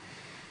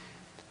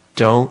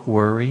 don't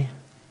worry.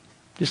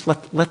 Just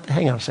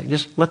hang on a second.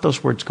 Just let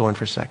those words go in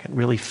for a second.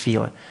 Really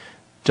feel it.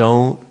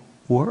 Don't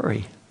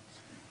worry.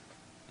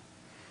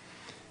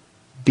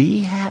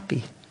 Be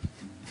happy.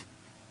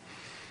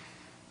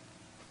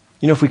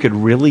 If we could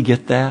really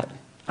get that,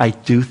 I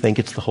do think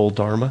it's the whole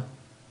Dharma.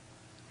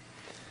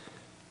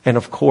 And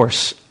of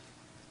course,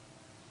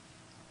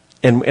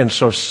 And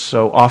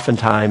so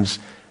oftentimes,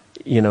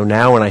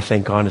 now when I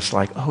think on, it's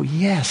like, oh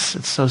yes,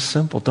 it's so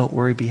simple. Don't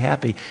worry, be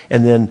happy.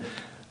 And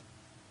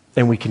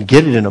we can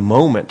get it in a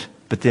moment,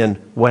 but then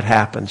what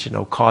happens?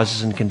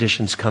 Causes and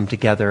conditions come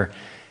together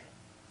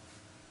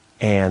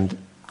and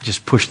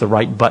just push the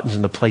right buttons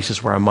in the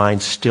places where our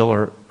minds still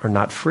are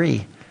not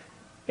free,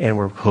 and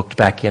we're hooked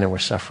back in and we're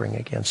suffering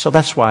again. So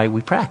that's why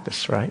we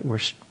practice, right?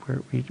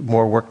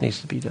 More work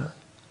needs to be done.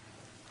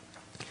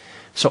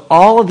 So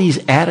all of these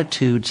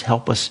attitudes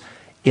help us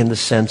in the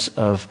sense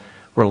of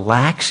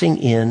relaxing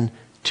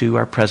into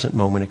our present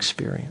moment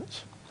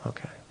experience.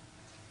 Okay.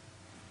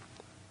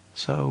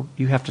 So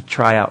you have to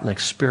try out and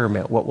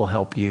experiment what will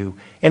help you.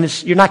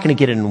 And you're not going to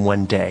get it in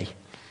one day.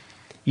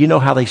 You know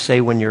how they say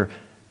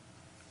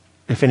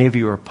if any of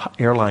you are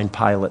airline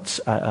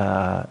pilots,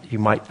 you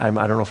might, I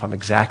don't know if I'm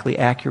exactly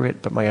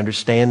accurate, but my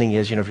understanding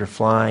is, if you're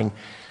flying,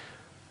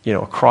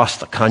 across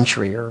the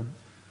country or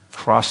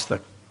across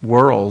the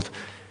world,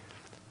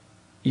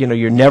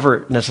 you're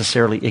never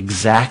necessarily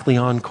exactly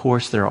on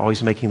course. They're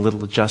always making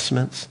little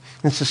adjustments.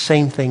 And it's the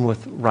same thing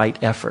with right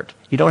effort.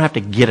 You don't have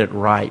to get it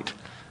right?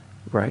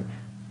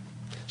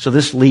 So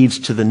this leads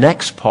to the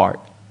next part.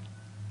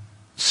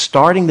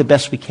 Starting the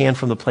best we can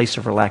from the place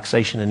of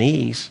relaxation and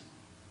ease.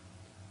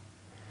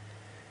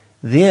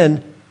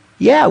 Then,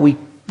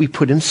 we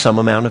put in some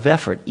amount of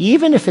effort.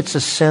 Even if it's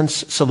a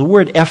sense, so the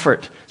word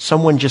effort,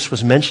 someone just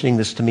was mentioning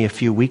this to me a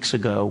few weeks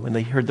ago when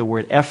they heard the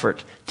word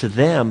effort to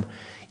them.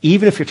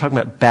 Even if you're talking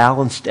about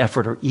balanced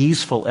effort or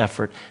easeful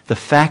effort, the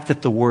fact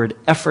that the word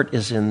effort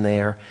is in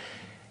there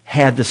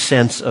had the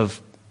sense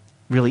of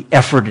really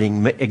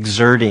efforting,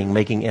 exerting,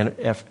 making an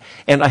effort.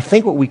 And I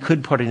think what we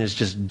could put in is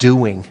just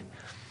doing,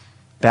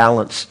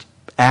 balanced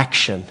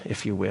action,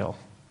 if you will.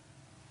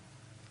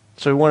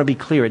 So we want to be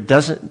clear. It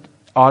doesn't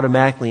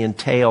automatically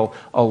entail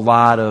a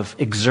lot of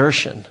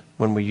exertion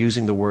when we're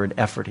using the word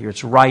effort here.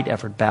 It's right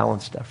effort,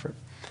 balanced effort.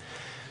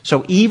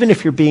 So even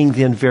if you're being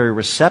then very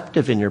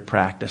receptive in your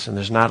practice and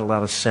there's not a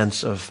lot of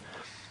sense of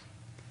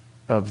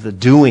the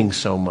doing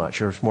so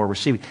much, or it's more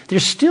receiving, there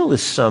still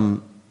is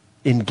some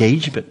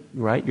engagement,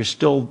 right? You're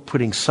still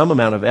putting some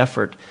amount of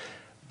effort,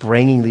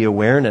 bringing the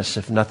awareness,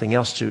 if nothing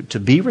else, to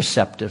be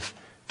receptive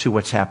to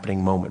what's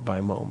happening moment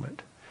by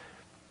moment,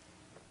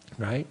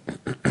 right?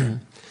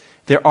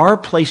 There are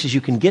places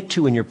you can get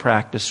to in your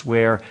practice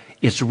where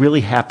it's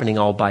really happening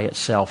all by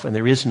itself and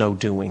there is no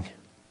doing.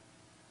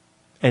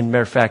 And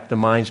matter of fact, the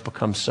mind's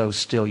become so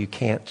still you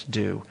can't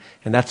do.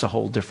 And that's a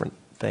whole different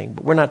thing.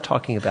 But we're not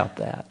talking about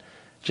that.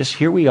 Just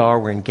here we are,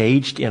 we're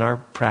engaged in our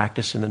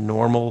practice in the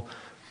normal,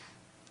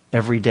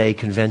 everyday,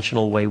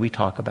 conventional way we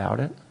talk about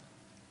it.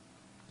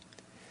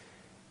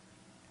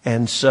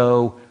 And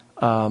so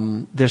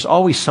there's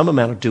always some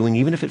amount of doing,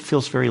 even if it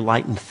feels very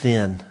light and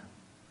thin.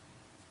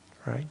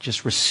 Right?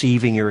 Just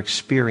receiving your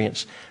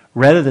experience.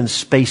 Rather than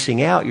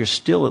spacing out, you're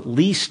still at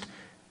least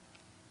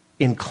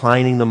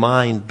inclining the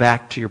mind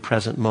back to your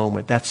present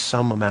moment. That's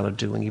some amount of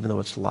doing, even though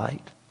it's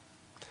light.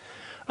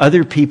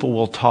 Other people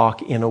will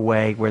talk in a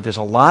way where there's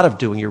a lot of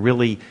doing. You're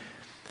really,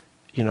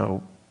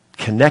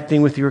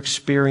 connecting with your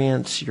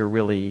experience. You're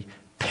really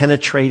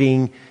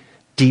penetrating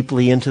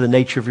deeply into the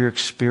nature of your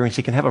experience.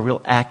 It can have a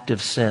real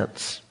active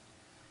sense.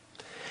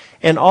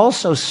 And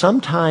also,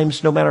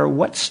 sometimes, no matter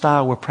what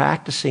style we're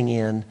practicing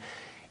in,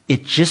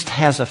 it just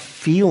has a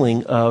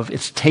feeling of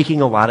it's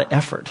taking a lot of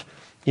effort.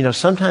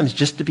 Sometimes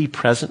just to be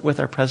present with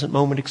our present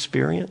moment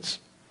experience,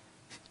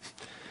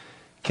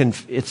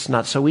 it's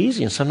not so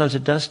easy. And sometimes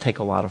it does take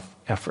a lot of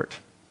effort.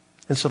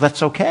 And so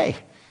that's okay.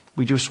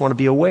 We just want to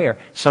be aware.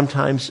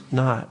 Sometimes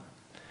not.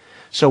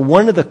 So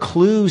one of the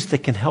clues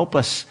that can help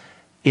us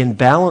in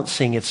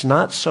balancing, it's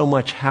not so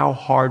much how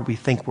hard we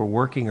think we're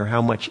working or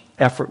how much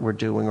effort we're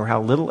doing or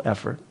how little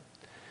effort,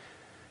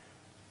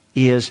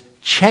 is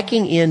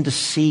checking in to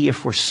see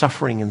if we're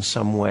suffering in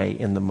some way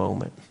in the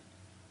moment.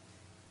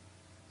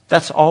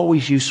 That's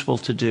always useful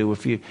to do.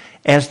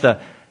 As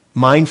the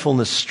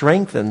mindfulness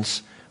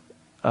strengthens,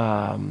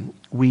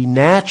 we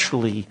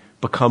naturally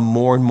become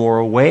more and more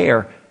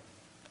aware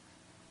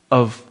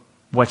of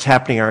what's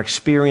happening in our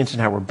experience and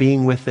how we're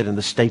being with it and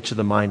the states of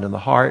the mind and the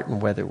heart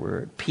and whether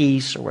we're at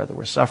peace or whether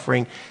we're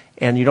suffering.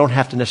 And you don't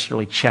have to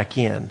necessarily check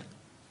in.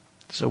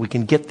 So we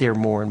can get there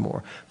more and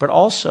more. But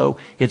also,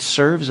 it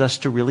serves us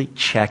to really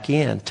check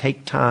in.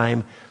 Take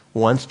time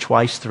once,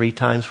 twice, 3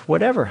 times,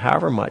 whatever,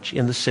 however much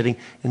in the sitting.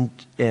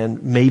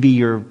 And maybe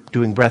you're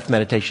doing breath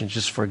meditation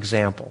just for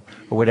example,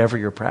 or whatever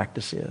your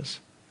practice is.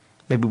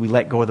 Maybe we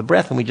let go of the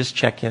breath and we just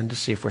check in to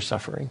see if we're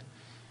suffering.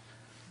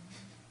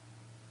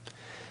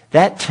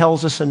 That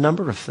tells us a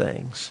number of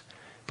things.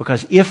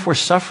 Because if we're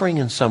suffering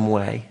in some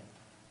way,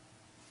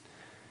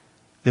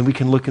 then we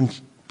can look and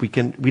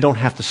we don't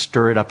have to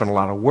stir it up in a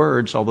lot of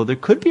words, although there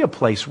could be a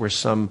place where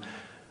some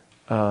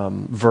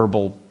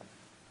verbal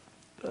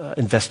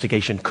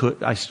investigation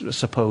I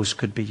suppose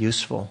could be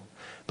useful.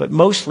 But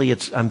mostly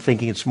I'm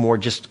thinking it's more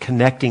just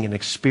connecting and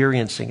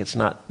experiencing. It's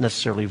not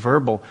necessarily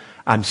verbal.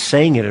 I'm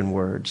saying it in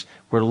words.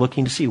 We're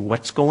looking to see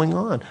what's going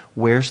on.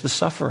 Where's the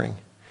suffering?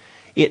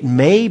 It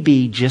may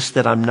be just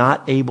that I'm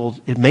not able,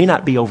 it may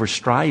not be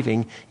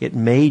overstriving, it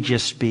may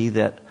just be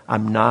that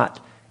I'm not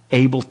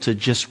able to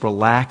just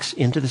relax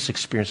into this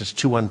experience. It's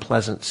too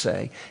unpleasant,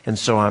 say. And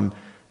so I'm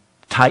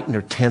tightened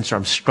or tense or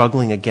I'm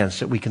struggling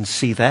against it. We can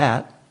see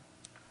that.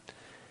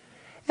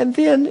 And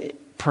then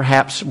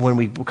perhaps when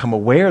we become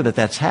aware that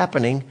that's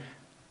happening,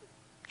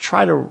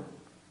 try to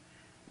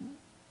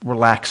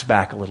relax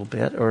back a little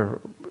bit or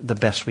the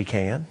best we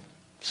can.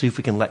 See if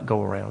we can let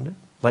go around it.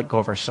 Let go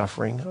of our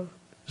suffering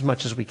as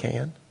much as we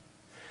can.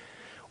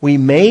 We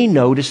may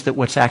notice that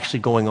what's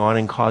actually going on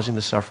and causing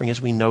the suffering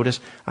is we notice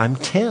I'm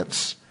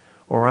tense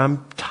or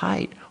I'm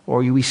tight or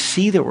we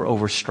see that we're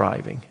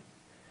overstriving.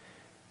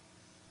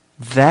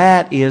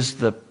 That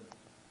is I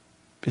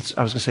was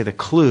going to say the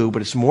clue,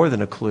 but it's more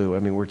than a clue. I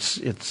mean,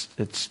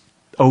 it's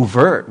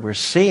overt. We're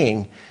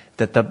seeing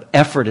that the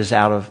effort is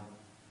out of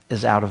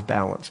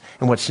balance.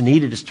 And what's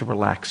needed is to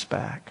relax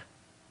back.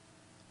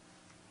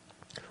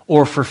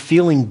 Or for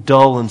feeling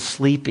dull and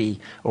sleepy,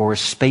 or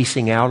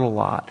spacing out a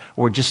lot,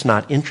 or just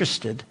not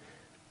interested.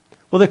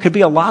 Well, there could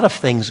be a lot of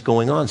things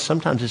going on.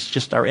 Sometimes it's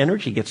just our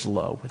energy gets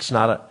low. It's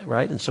not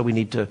right? And so we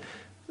need to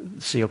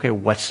see, okay,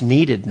 what's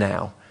needed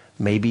now?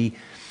 Maybe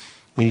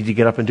we need to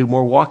get up and do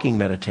more walking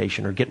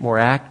meditation, or get more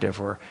active,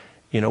 or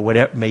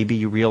whatever. Maybe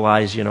you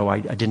realize, I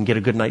didn't get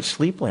a good night's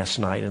sleep last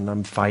night, and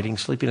I'm fighting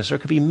sleepiness. There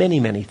could be many,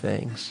 many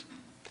things.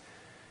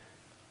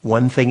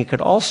 One thing it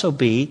could also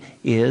be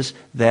is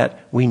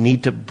that we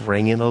need to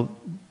bring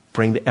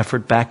the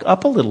effort back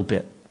up a little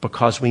bit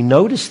because we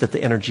notice that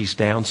the energy's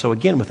down. So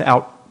again,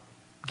 without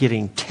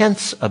getting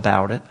tense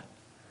about it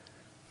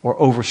or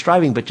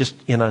overstriving, but just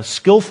in a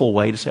skillful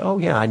way to say, oh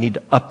yeah, I need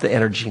to up the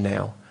energy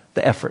now,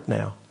 the effort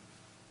now.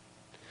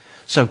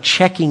 So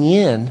checking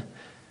in,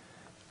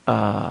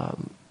 right?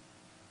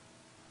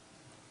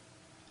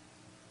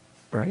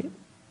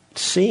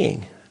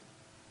 Seeing,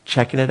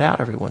 checking it out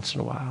every once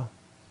in a while.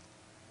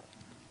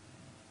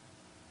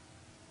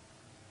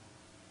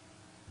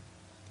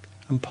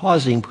 I'm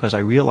pausing because I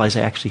realize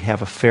I actually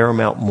have a fair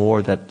amount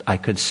more that I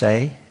could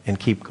say and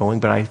keep going,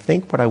 but I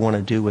think what I want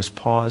to do is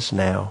pause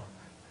now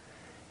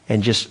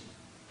and just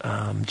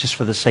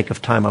for the sake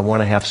of time, I want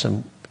to have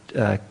some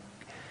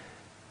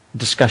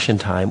discussion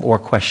time or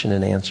question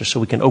and answer so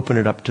we can open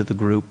it up to the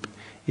group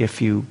if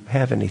you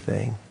have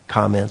anything,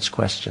 comments,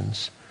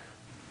 questions.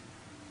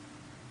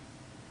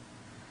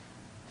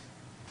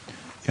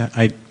 Yeah,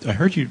 I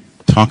heard you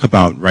talk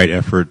about right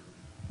effort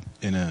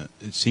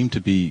it seemed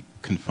to be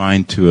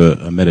confined to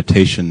a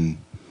meditation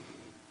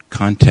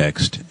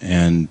context,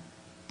 and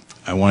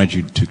I wanted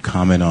you to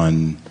comment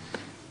on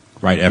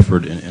right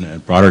effort in a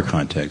broader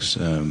context,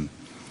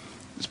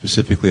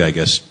 specifically, I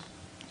guess,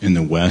 in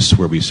the West,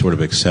 where we sort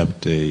of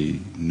accept a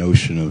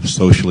notion of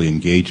socially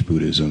engaged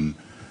Buddhism,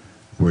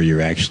 where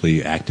you're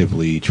actually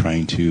actively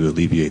trying to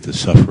alleviate the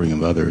suffering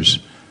of others.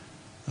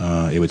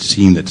 It would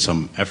seem that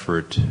some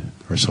effort,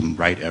 or some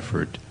right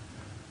effort,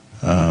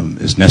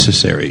 is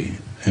necessary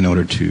in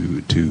order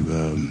to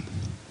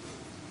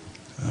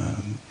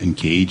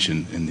engage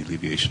in the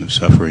alleviation of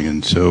suffering,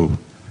 and so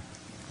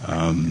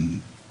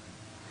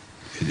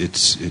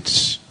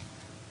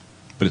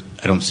but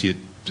I don't see it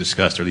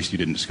discussed, or at least you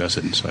didn't discuss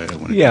it, and so I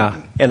wanted.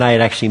 Yeah, and I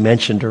had actually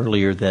mentioned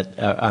earlier that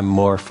I'm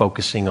more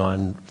focusing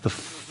on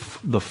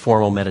the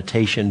formal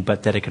meditation,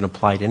 but that it can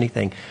apply to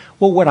anything.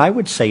 Well, what I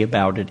would say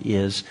about it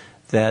is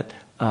that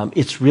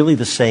it's really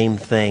the same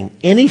thing.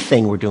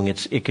 Anything we're doing,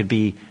 it could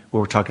be.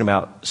 We're talking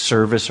about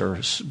service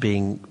or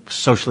being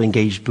socially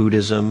engaged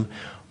Buddhism,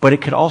 but it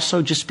could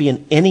also just be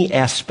in any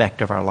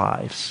aspect of our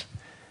lives.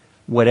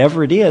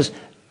 Whatever it is,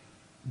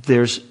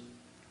 there's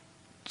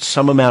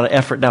some amount of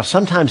effort. Now,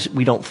 sometimes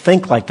we don't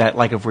think like that,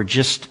 like if we're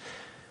just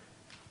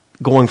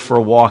going for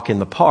a walk in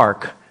the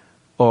park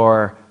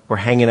or we're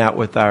hanging out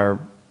with our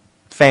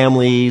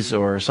families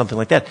or something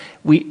like that.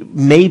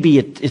 Maybe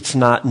it's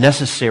not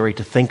necessary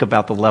to think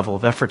about the level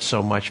of effort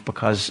so much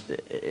because...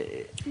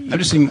 I'm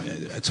just saying,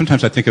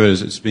 sometimes I think of it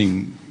as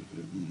being,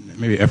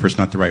 maybe effort's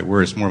not the right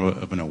word, it's more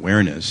of an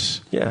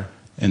awareness. Yeah.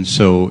 And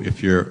so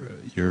if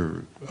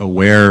you're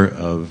aware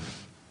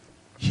of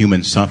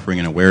human suffering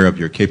and aware of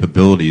your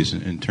capabilities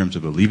in terms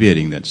of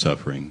alleviating that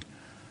suffering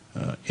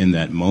in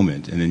that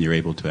moment, and then you're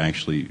able to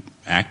actually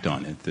act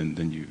on it,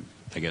 then you,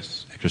 I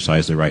guess,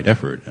 exercise the right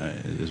effort,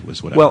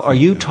 was what I Well, are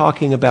you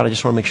talking about, I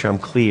just want to make sure I'm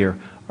clear,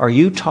 are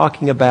you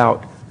talking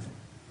about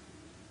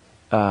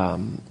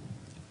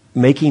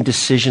making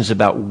decisions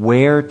about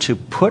where to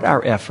put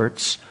our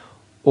efforts,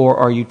 or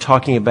are you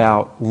talking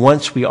about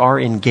once we are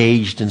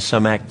engaged in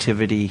some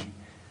activity,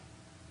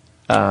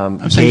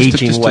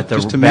 gauging what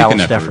the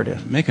balanced effort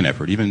is? Make an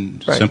effort,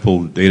 even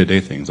simple day-to-day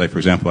things. Like, for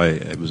example,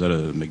 I was at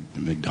a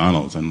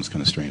McDonald's, and it's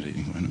kind of strange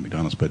eating at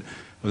McDonald's, but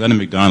I was at a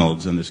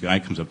McDonald's, and this guy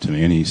comes up to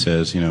me, and he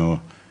says,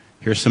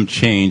 here's some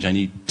change. I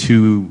need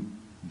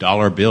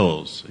 $2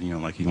 bills.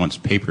 Like he wants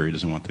paper. He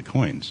doesn't want the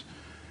coins.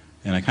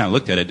 And I kind of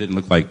looked at it. It didn't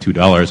look like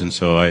 $2, and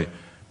so I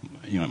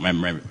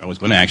was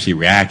going to actually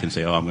react and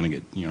say, I'm going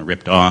to get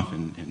ripped off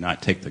and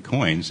not take the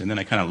coins. And then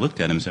I kind of looked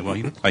at him and said, well,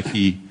 he looked like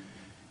he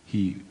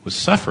he was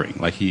suffering,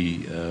 like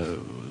he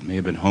may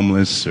have been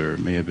homeless or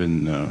may have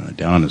been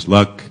down on his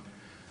luck.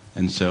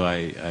 And so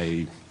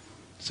I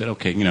said,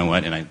 okay, you know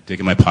what? And I dig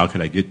in my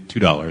pocket, I get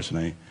 $2,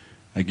 and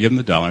I give him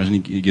the dollars,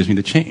 and he gives me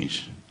the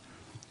change.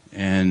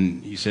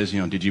 And he says,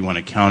 did you want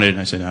to count it? And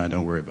I said, no,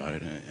 don't worry about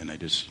it. And I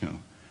just,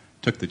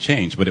 took the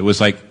change. But it was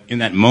like, in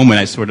that moment,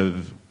 I sort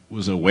of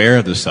was aware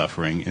of the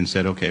suffering and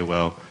said, okay,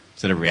 well,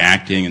 instead of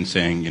reacting and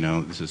saying,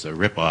 this is a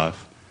ripoff,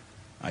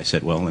 I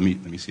said, well, let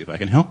me see if I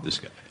can help this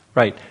guy.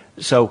 Right.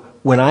 So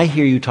when I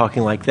hear you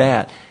talking like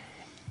that,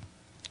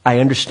 I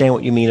understand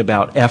what you mean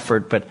about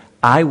effort, but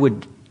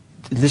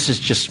this is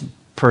just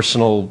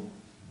personal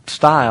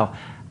style,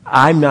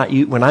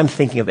 when I'm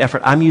thinking of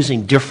effort, I'm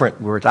using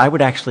different words. I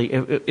would actually,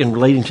 in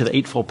relating to the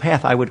Eightfold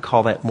Path, I would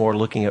call that more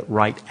looking at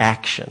right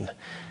action,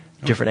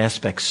 different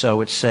aspects.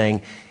 So it's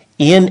saying,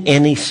 in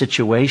any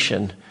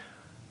situation,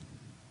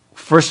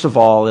 first of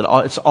all,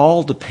 it's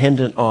all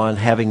dependent on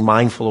having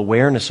mindful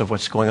awareness of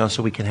what's going on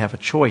so we can have a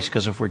choice.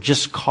 Because if we're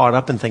just caught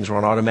up in things, we're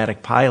on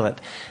automatic pilot,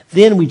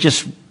 then we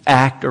just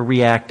act or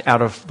react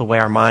out of the way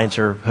our minds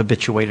are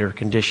habituated or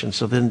conditioned.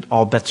 So then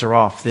all bets are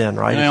off then,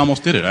 right? And I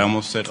almost did it. I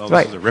almost said,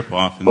 this is a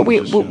ripoff. But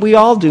we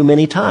all do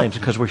many times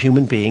because we're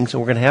human beings, and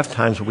we're going to have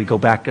times where we go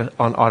back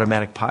on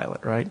automatic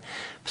pilot, right?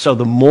 So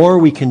the more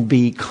we can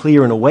be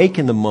clear and awake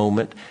in the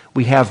moment,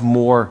 we have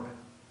more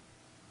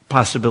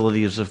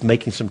possibilities of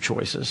making some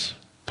choices.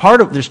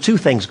 There's two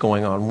things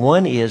going on.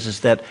 One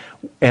is that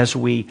as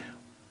we,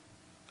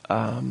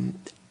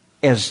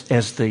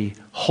 as the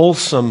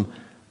wholesome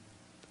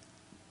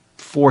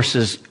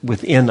forces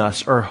within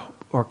us or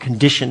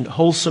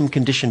wholesome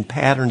conditioned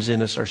patterns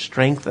in us are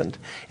strengthened,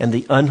 and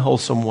the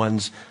unwholesome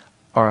ones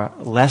are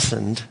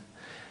lessened,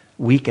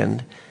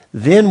 weakened,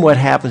 then what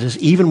happens is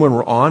even when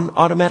we're on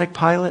automatic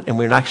pilot and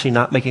we're actually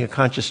not making a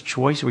conscious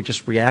choice, we're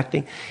just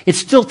reacting, it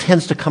still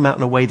tends to come out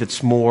in a way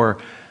that's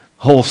more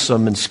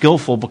wholesome and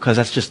skillful because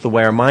that's just the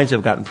way our minds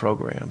have gotten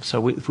programmed.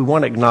 So if we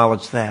want to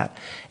acknowledge that.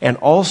 And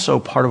also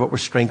part of what we're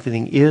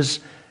strengthening is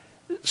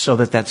so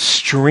that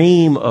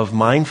stream of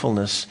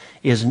mindfulness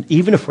is,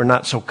 even if we're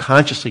not so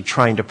consciously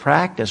trying to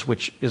practice,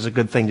 which is a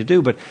good thing to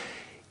do, but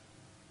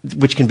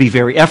which can be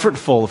very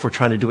effortful if we're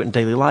trying to do it in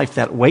daily life,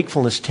 that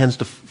wakefulness tends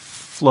to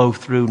flow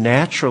through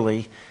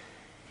naturally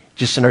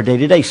just in our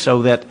day-to-day,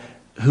 so that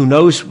who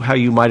knows how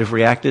you might have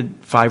reacted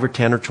 5 or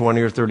 10 or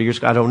 20 or 30 years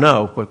ago, I don't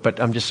know, but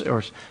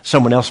or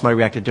someone else might have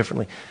reacted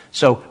differently.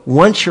 So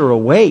once you're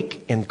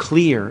awake and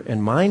clear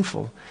and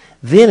mindful,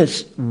 then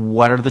it's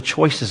what are the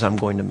choices I'm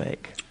going to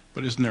make?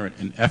 But isn't there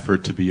an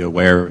effort to be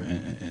aware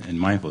and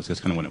mindful?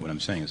 That's kind of what I'm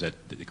saying, is that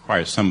it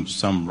requires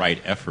some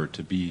right effort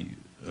to be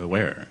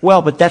aware.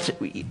 Well, but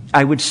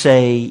I would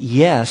say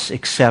yes,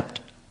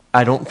 except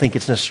I don't think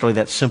it's necessarily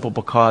that simple,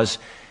 because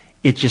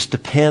it just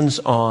depends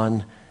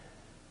on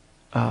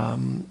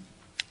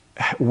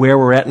where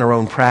we're at in our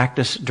own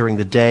practice during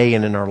the day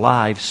and in our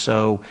lives.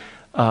 So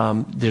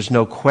there's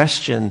no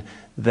question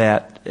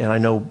that, and I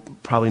know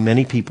probably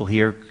many people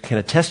here can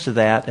attest to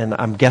that, and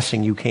I'm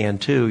guessing you can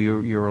too.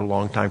 You're a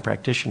long-time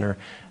practitioner.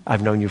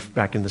 I've known you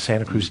back in the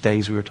Santa Cruz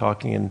days we were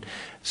talking. And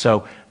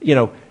so,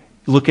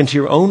 look into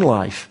your own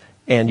life.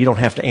 And you don't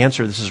have to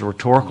answer. This is a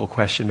rhetorical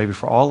question maybe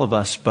for all of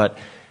us, but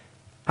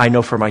I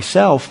know for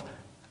myself,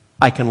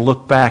 I can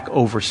look back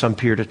over some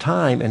period of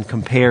time and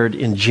compared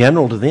in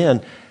general to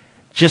then,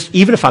 just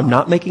even if I'm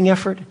not making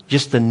effort,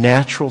 just the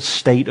natural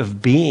state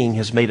of being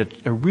has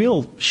made a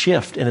real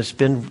shift, and it's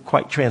been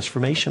quite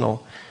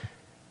transformational.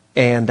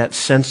 And that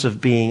sense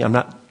of being, I'm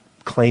not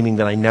claiming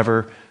that I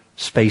never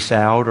space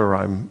out or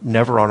I'm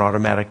never on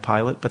automatic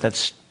pilot, but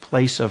that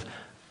place of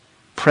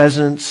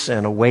presence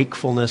and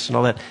awakefulness and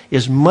all that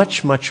is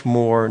much, much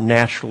more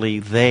naturally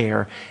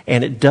there.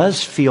 And it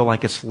does feel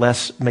like it's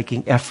less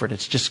making effort.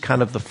 It's just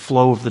kind of the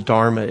flow of the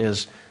Dharma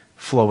is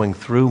flowing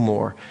through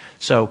more.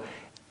 So,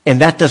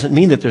 and that doesn't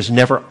mean that there's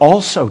never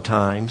also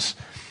times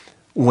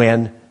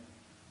when,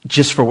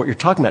 just for what you're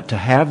talking about, to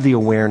have the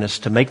awareness,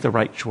 to make the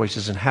right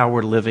choices and how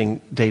we're living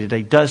day to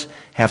day does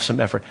have some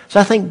effort. So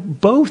I think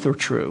both are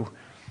true.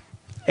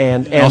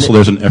 And also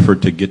there's an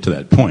effort to get to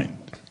that point,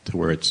 to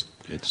where it's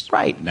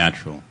right.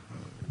 Natural.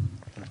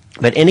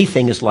 But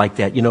anything is like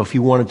that. If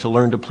you wanted to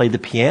learn to play the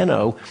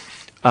piano,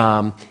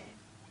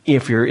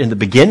 if you're in the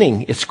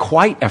beginning, it's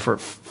quite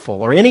effortful,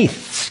 or any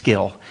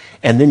skill.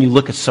 And then you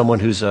look at someone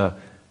who's a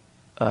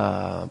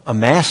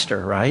master,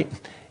 right?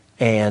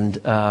 And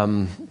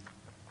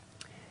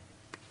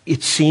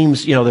it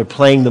seems, they're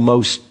playing the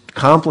most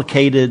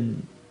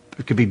complicated.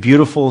 It could be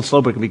beautiful and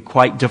slow, but it can be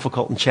quite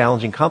difficult and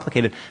challenging,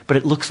 complicated. But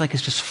it looks like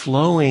it's just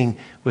flowing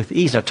with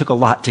ease. Now, it took a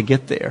lot to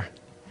get there.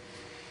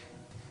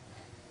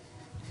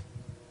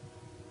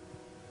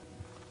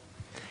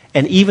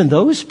 And even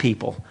those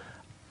people,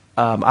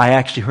 I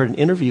actually heard an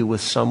interview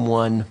with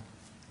someone,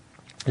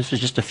 this was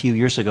just a few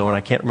years ago, and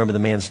I can't remember the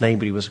man's name,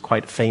 but he was a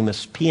quite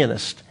famous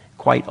pianist,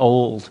 quite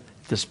old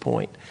at this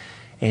point.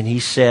 And he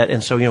said,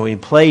 and so, when he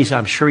plays,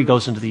 I'm sure he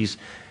goes into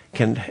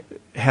can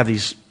have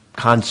these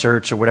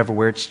concerts or whatever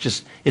where it's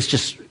just,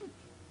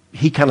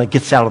 he kind of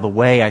gets out of the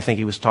way, I think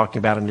he was talking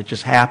about, and it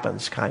just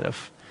happens, kind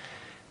of.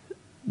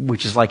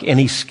 which is like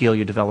any skill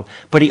you develop.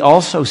 But he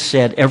also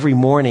said every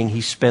morning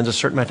he spends a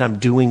certain amount of time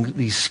doing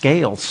these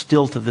scales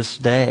still to this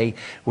day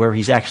where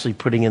he's actually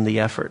putting in the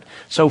effort.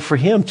 So for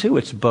him, too,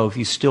 it's both.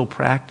 You still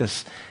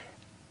practice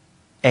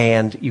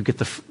and you get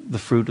the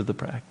fruit of the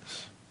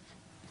practice.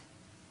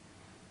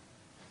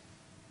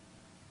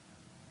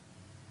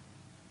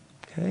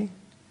 Okay?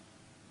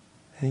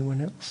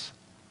 Anyone else?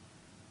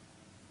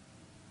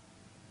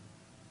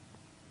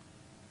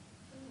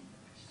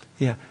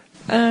 Yeah.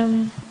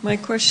 My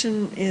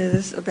question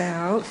is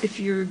about if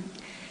you're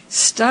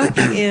stuck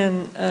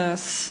in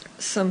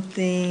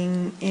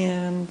something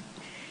and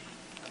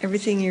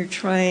everything you're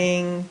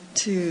trying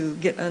to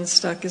get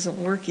unstuck isn't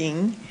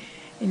working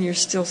and you're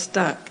still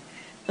stuck.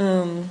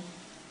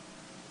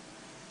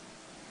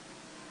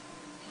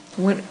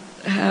 What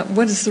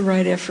is the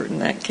right effort in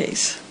that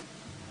case?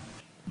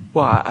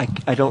 Well,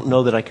 I don't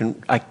know that I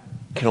can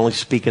only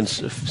speak in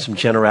some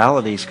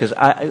generalities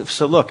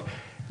so look,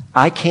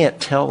 I can't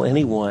tell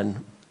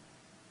anyone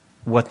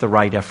what the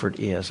right effort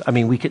is. I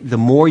mean, the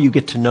more you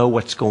get to know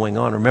what's going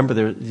on, remember,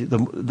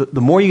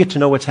 the more you get to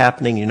know what's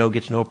happening,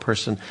 get to know a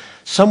person,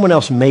 someone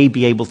else may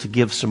be able to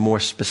give some more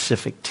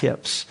specific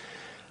tips.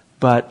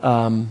 But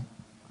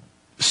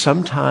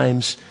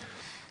sometimes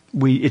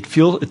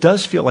it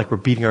does feel like we're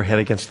beating our head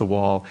against the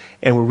wall,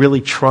 and we're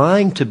really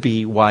trying to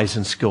be wise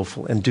and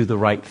skillful and do the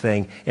right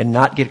thing and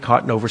not get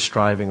caught in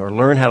overstriving or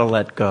learn how to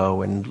let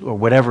go or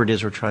whatever it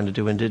is we're trying to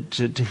do, and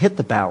to hit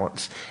the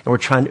balance.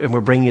 And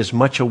we're bringing as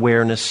much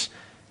awareness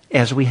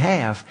as we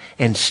have,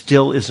 and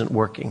still isn't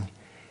working.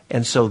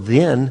 And so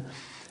then,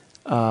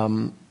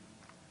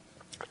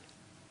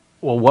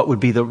 what would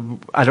be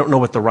I don't know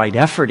what the right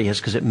effort is,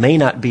 because it may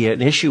not be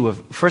an issue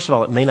of, first of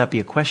all, it may not be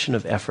a question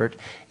of effort.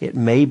 It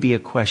may be a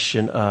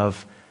question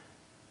of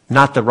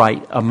not the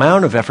right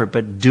amount of effort,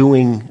 but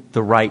doing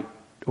the right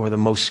or the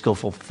most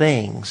skillful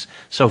things.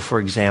 So, for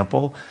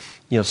example,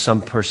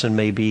 some person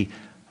may be,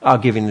 I'll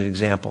give you an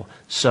example.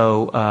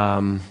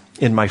 So,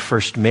 in my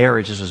first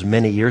marriage, this was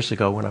many years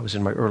ago when I was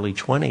in my early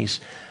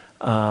 20s,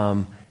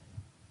 my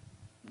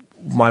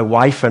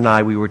wife and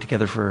I, we were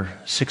together for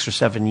 6 or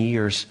 7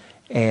 years.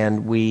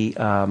 And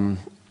when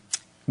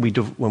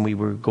we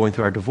were going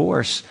through our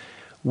divorce,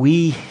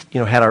 we,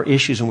 had our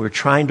issues, and we were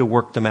trying to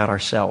work them out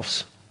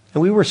ourselves.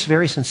 And we were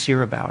very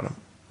sincere about them,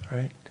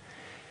 right?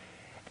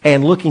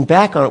 And looking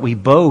back on it, we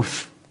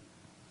both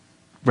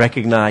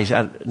recognize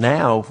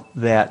now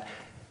that,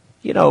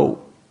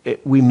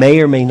 we may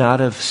or may not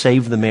have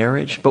saved the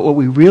marriage, but what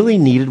we really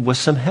needed was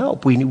some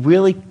help. We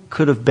really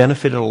could have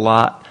benefited a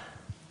lot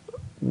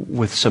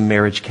with some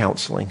marriage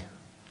counseling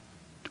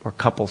or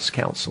couples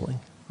counseling.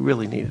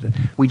 Really needed it.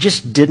 We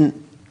just didn't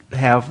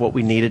have what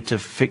we needed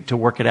to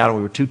work it out, and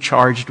we were too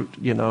charged,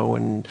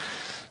 and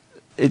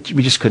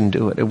we just couldn't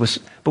do it.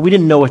 But we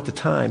didn't know at the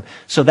time.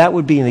 So that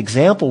would be an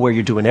example where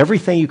you're doing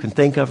everything you can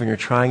think of, and you're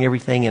trying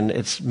everything, and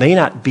it may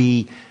not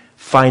be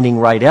finding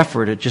right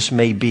effort. It just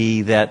may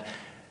be that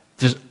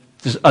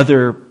there's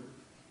other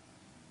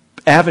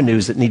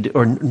avenues that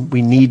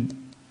we need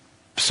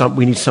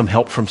some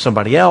help from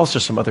somebody else, or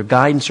some other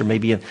guidance, or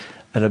maybe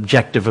an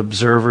objective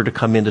observer to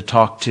come in to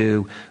talk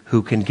to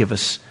who can give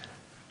us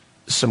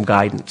some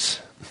guidance.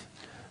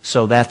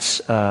 So that's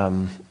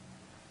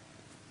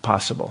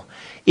possible.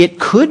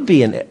 It could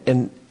be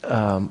an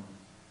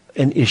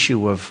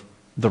issue of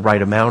the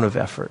right amount of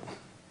effort.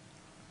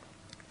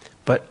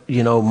 But,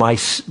 my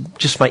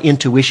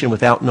intuition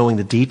without knowing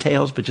the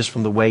details, but just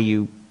from the way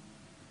you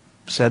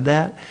said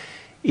that,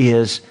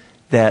 is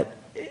that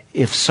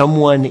if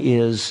someone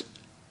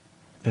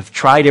have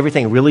tried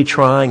everything, really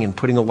trying and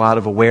putting a lot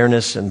of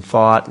awareness and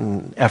thought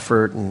and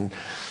effort and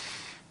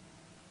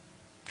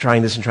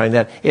trying this and trying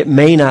that, it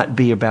may not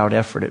be about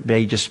effort. It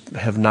may just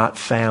have not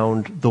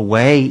found the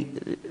way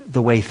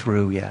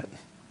through yet.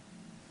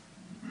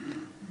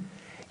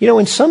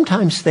 And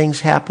sometimes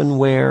things happen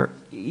where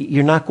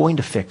you're not going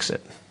to fix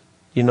it.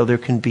 There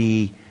can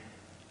be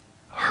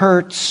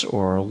hurts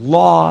or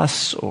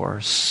loss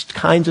or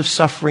kinds of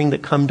suffering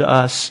that come to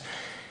us,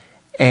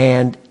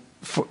 and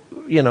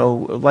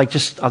I'll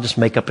just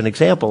make up an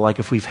example. Like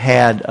if we've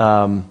had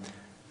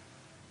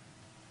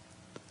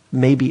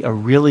maybe a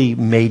really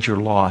major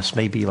loss,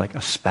 maybe like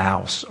a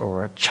spouse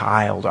or a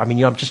child. I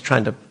mean, I'm just I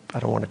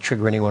don't want to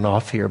trigger anyone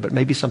off here, but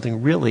maybe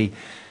something really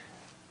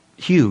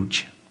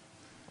huge.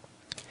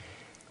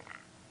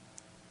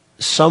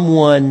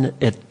 Someone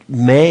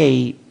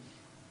may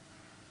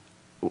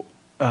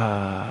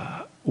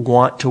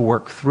want to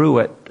work through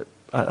it.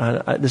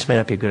 This may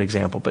not be a good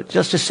example, but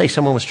just say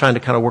someone was trying to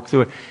kind of work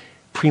through it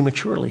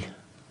prematurely,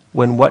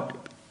 when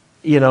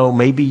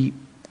maybe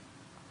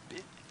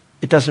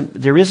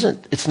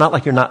it's not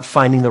like you're not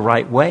finding the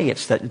right way.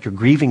 It's that your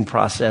grieving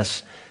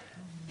process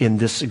in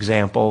this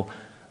example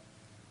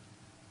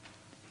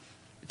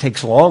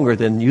takes longer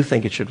than you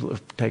think it should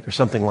take, or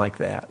something like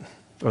that.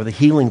 Or the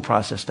healing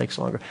process takes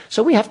longer.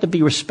 So we have to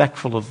be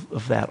respectful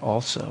of that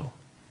also.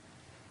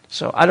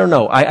 So I don't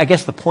know. I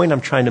guess the point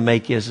I'm trying to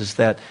make is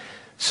that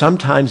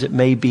sometimes it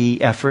may be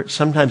effort,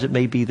 sometimes it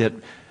may be that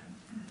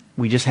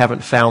we just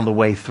haven't found the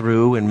way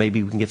through, and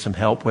maybe we can get some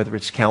help, whether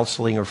it's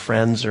counseling or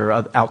friends or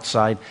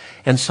outside.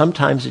 And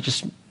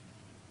sometimes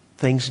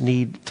things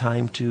need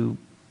time to,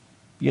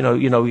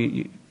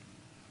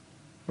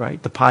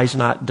 right? The pie's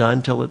not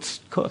done till it's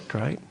cooked,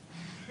 right?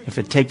 If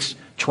it takes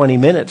 20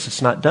 minutes,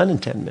 it's not done in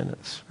 10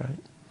 minutes, right?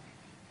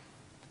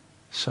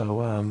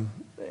 So,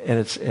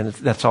 and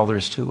that's all there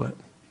is to it.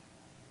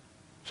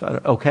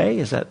 So, okay,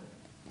 is that?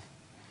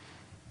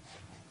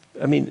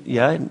 I mean,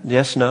 yeah,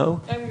 yes,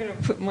 no. I'm going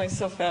to put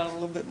myself out a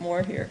little bit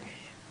more here.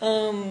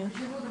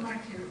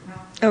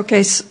 Okay,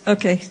 is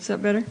that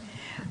better?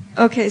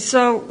 Okay,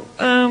 so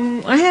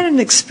I had an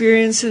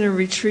experience in a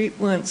retreat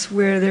once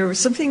where there was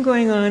something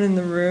going on in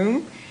the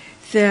room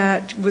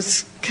that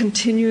was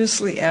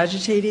continuously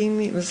agitating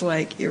me. It was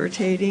like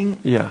irritating.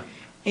 Yeah.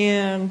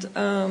 And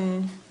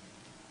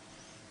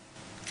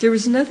there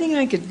was nothing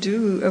I could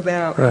do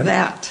about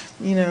that,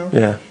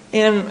 Yeah.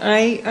 And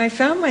I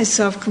found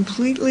myself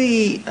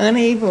completely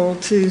unable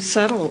to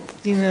settle,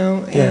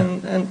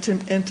 and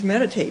to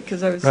meditate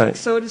because I was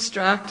so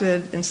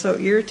distracted and so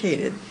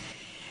irritated.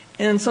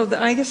 And so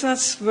I guess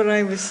that's what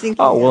I was thinking.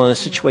 Oh, well, in a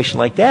situation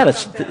like that,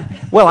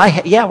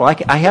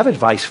 I have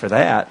advice for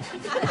that.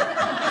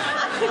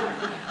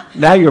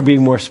 Now you're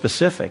being more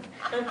specific.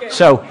 Okay.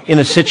 So in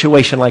a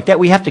situation like that,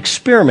 we have to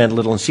experiment a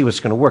little and see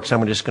what's going to work. So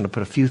I'm just going to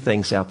put a few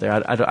things out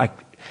there.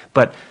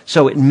 But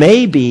so it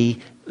may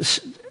be,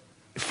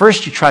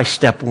 first you try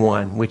step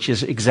one, which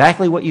is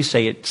exactly what you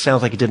say. It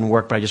sounds like it didn't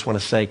work, but I just want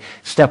to say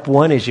step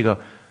one is you go,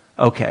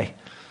 okay,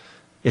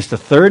 it's the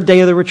third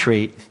day of the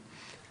retreat.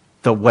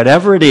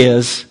 Whatever it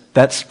is,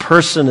 that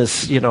person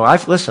is,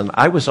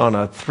 I was on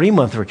a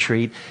 3-month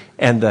retreat,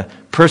 and the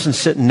person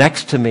sitting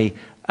next to me,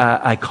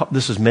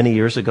 this was many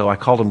years ago, I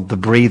called him the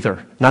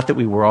breather. Not that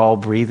we were all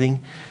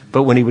breathing,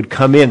 but when he would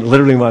come in,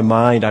 literally in my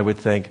mind, I would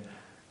think,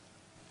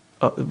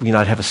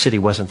 I'd have a sit, he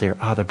wasn't there.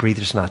 The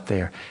breather's not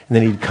there. And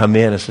then he'd come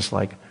in, it's just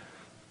like,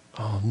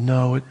 oh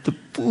no,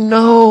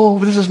 no,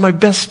 this is my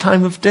best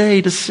time of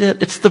day to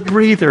sit. It's the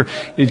breather.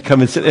 He'd come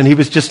and sit, and he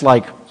was just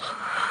like,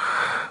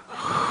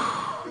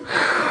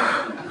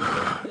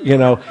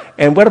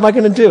 and what am I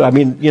going to do? I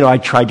mean, I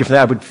tried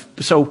different.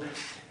 So,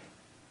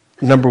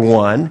 number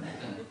one,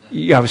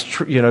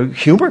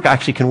 humor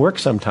actually can work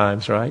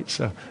sometimes, right?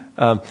 So,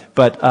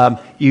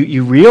 but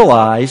you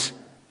realize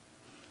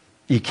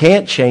you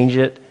can't change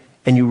it,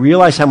 and you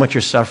realize how much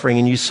you're suffering,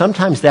 and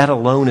sometimes that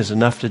alone is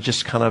enough to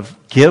just kind of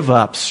give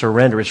up,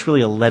 surrender. It's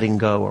really a letting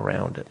go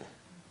around it.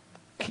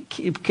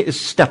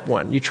 Step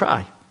one, you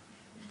try.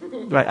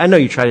 Right? I know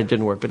you tried, it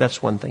didn't work, but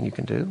that's one thing you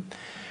can do.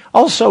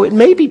 Also, it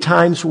may be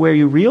times where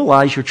you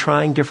realize you're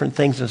trying different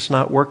things and it's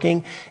not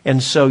working,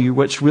 and so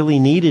what's really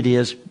needed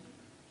is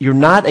you're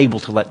not able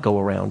to let go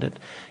around it.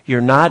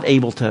 You're not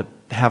able to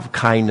have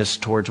kindness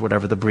towards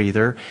whatever the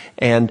breather.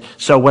 And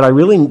so what I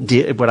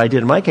did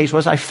in my case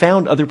was I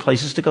found other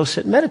places to go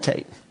sit and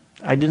meditate.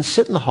 I didn't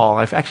sit in the hall.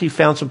 I've actually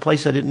found some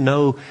places I didn't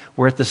know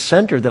were at the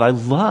center that I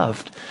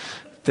loved.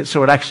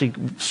 So it actually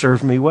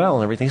served me well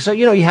and everything. So,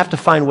 you have to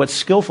find what's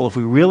skillful. If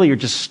we really are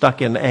just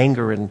stuck in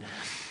anger and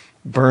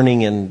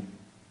burning and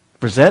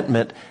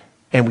resentment,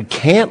 and we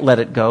can't let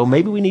it go,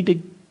 maybe we need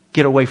to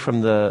get away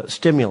from the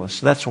stimulus.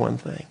 So that's one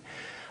thing.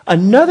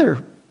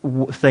 Another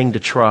thing to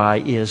try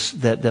is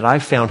that I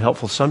found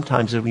helpful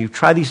sometimes, is when you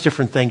try these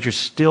different things, you're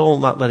still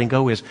not letting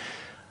go, is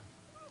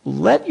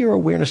let your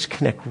awareness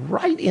connect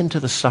right into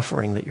the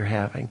suffering that you're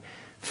having.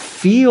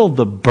 Feel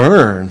the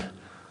burn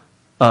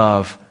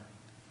of,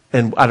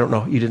 and I don't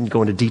know, you didn't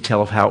go into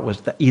detail of how it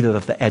was either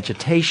of the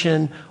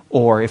agitation,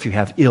 or if you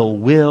have ill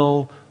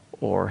will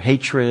or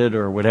hatred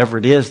or whatever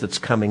it is that's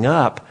coming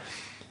up,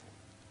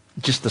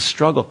 just the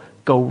struggle.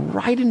 Go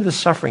right into the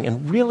suffering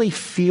and really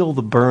feel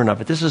the burn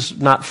of it. This is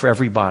not for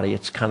everybody.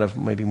 It's kind of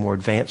maybe more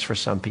advanced for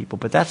some people,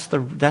 but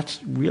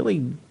that's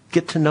really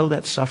get to know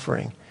that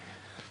suffering.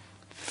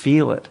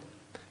 Feel it.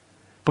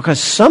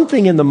 Because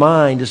something in the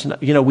mind is,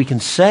 we can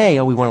say,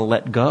 we want to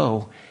let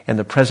go, and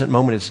the present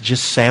moment is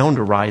just sound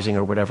arising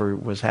or whatever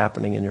was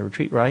happening in your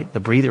retreat, right? The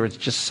breather, it's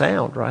just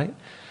sound, right?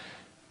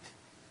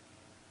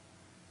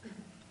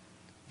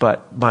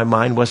 But my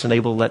mind wasn't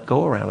able to let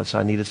go around it, so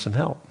I needed some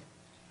help.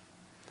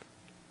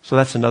 So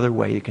that's another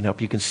way you can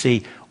help. You can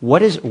see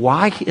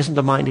why isn't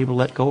the mind able to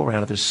let go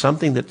around it? There's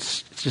something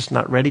that's just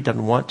not ready,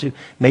 doesn't want to.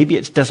 Maybe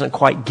it doesn't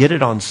quite get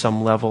it on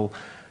some level,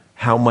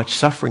 how much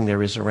suffering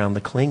there is around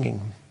the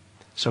clinging.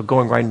 So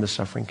going right into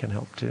suffering can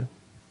help too.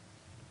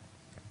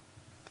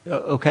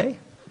 Okay?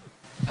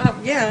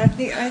 Yeah,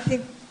 I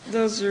think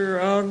those are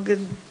all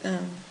good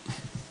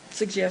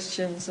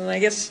suggestions, and I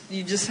guess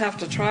you just have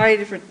to try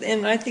different.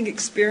 And I think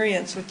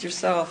experience with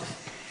yourself,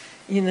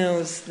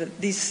 is that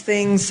these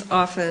things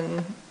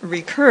often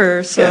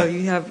recur. So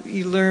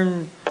you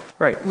learn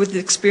with the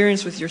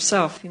experience with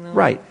yourself.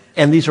 Right,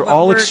 and these are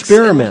all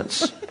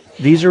experiments.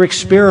 These are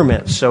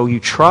experiments. So you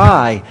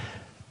try,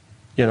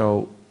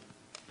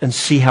 and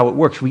see how it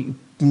works. We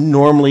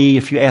normally,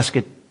 if you ask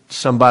a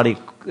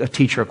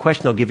teacher a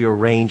question, they'll give you a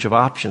range of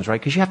options,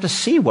 right? Because you have to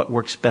see what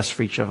works best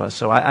for each of us.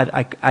 So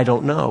I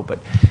don't know, but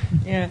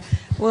Yeah.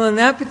 Well, in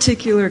that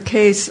particular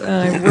case,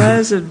 I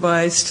was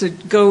advised to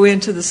go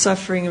into the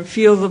suffering and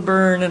feel the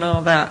burn and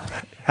all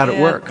that. How'd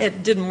it work?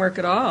 It didn't work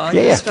at all. I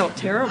Yeah. just felt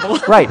terrible.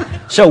 Right.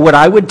 So what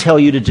I would tell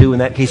you to do in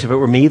that case, if it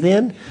were me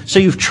then, so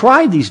you've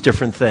tried these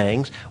different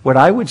things, what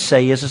I would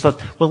say is well,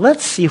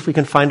 let's see if we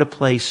can find a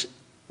place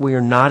where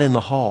you're not in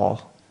the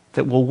hall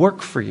that will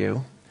work for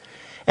you.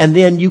 And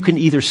then you can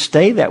either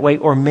stay that way,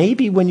 or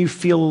maybe when you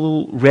feel a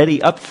little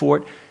ready up for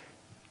it,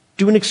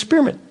 do an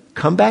experiment.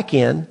 Come back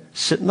in,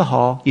 sit in the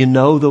hall. You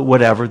know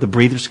the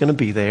breather's going to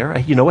be there.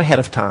 You know ahead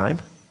of time.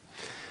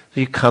 So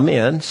you come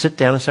in, sit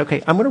down, and say,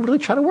 okay, I'm going to really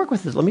try to work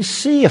with this. Let me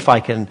see if I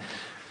can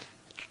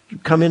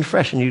come in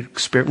fresh. And you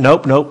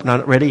experiment. Nope,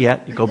 not ready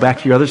yet. You go back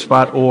to your other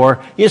spot.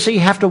 Or, so you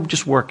have to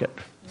just work it.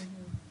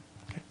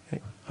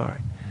 Okay. All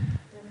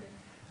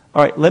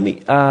right, let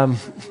me...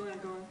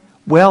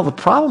 well, the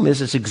problem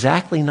is it's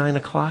exactly 9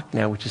 o'clock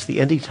now, which is the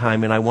ending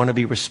time, and I want to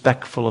be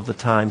respectful of the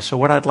time. So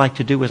what I'd like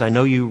to do is, I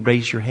know you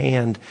raised your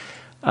hand,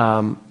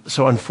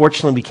 so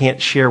unfortunately we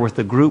can't share with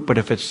the group, but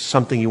if it's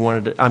something you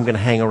wanted to, I'm going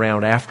to hang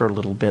around after a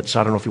little bit,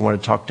 so I don't know if you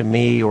want to talk to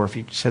me or if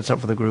you said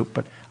something for the group,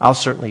 but I'll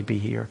certainly be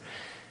here.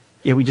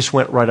 Yeah, we just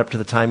went right up to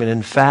the time, and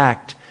in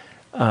fact,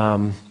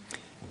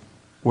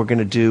 we're going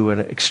to do a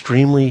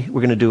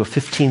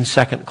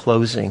 15-second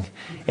closing.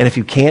 And if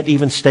you can't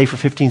even stay for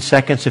 15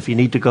 seconds, if you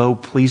need to go,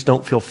 please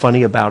don't feel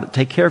funny about it.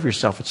 Take care of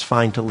yourself. It's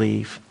fine to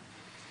leave.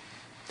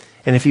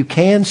 And if you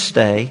can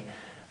stay,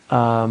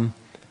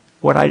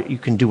 you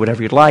can do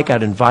whatever you'd like.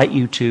 I'd invite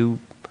you to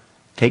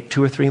take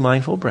 2 or 3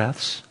 mindful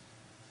breaths.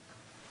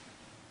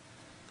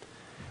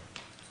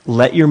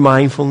 Let your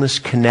mindfulness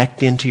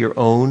connect into your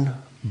own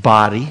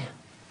body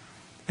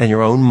and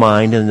your own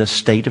mind and the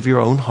state of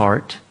your own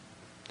heart.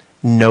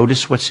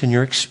 Notice what's in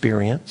your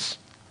experience.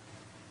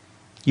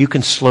 You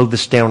can slow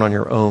this down on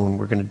your own.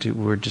 We're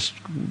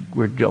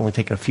only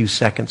taking a few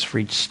seconds for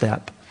each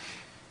step.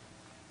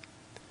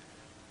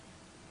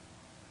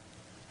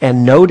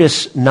 And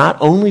notice not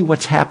only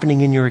what's happening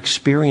in your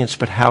experience,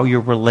 but how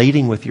you're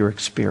relating with your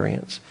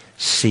experience.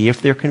 See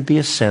if there can be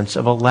a sense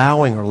of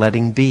allowing or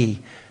letting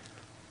be.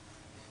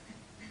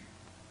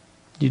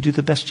 You do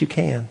the best you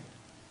can.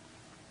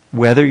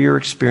 Whether your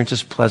experience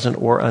is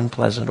pleasant or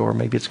unpleasant, or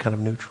maybe it's kind of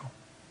neutral.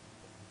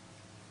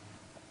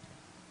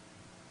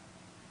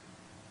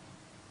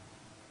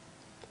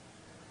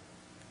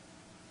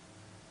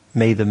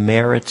 May the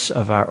merits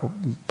of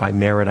by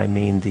merit I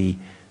mean the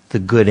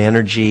good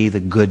energy, the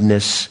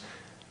goodness,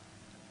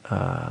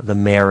 the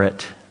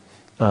merit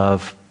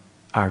of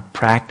our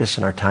practice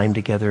and our time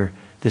together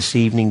this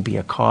evening be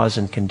a cause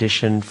and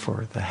condition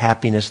for the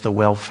happiness, the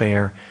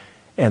welfare,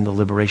 and the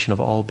liberation of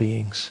all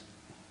beings.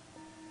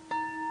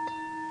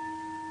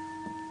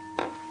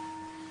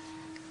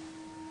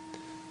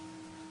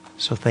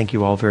 So thank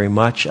you all very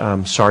much.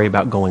 I'm sorry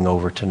about going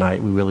over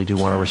tonight. We really do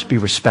want to be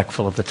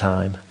respectful of the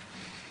time.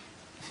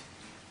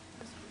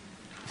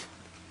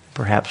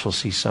 Perhaps we'll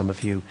see some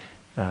of you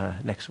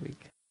next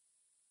week.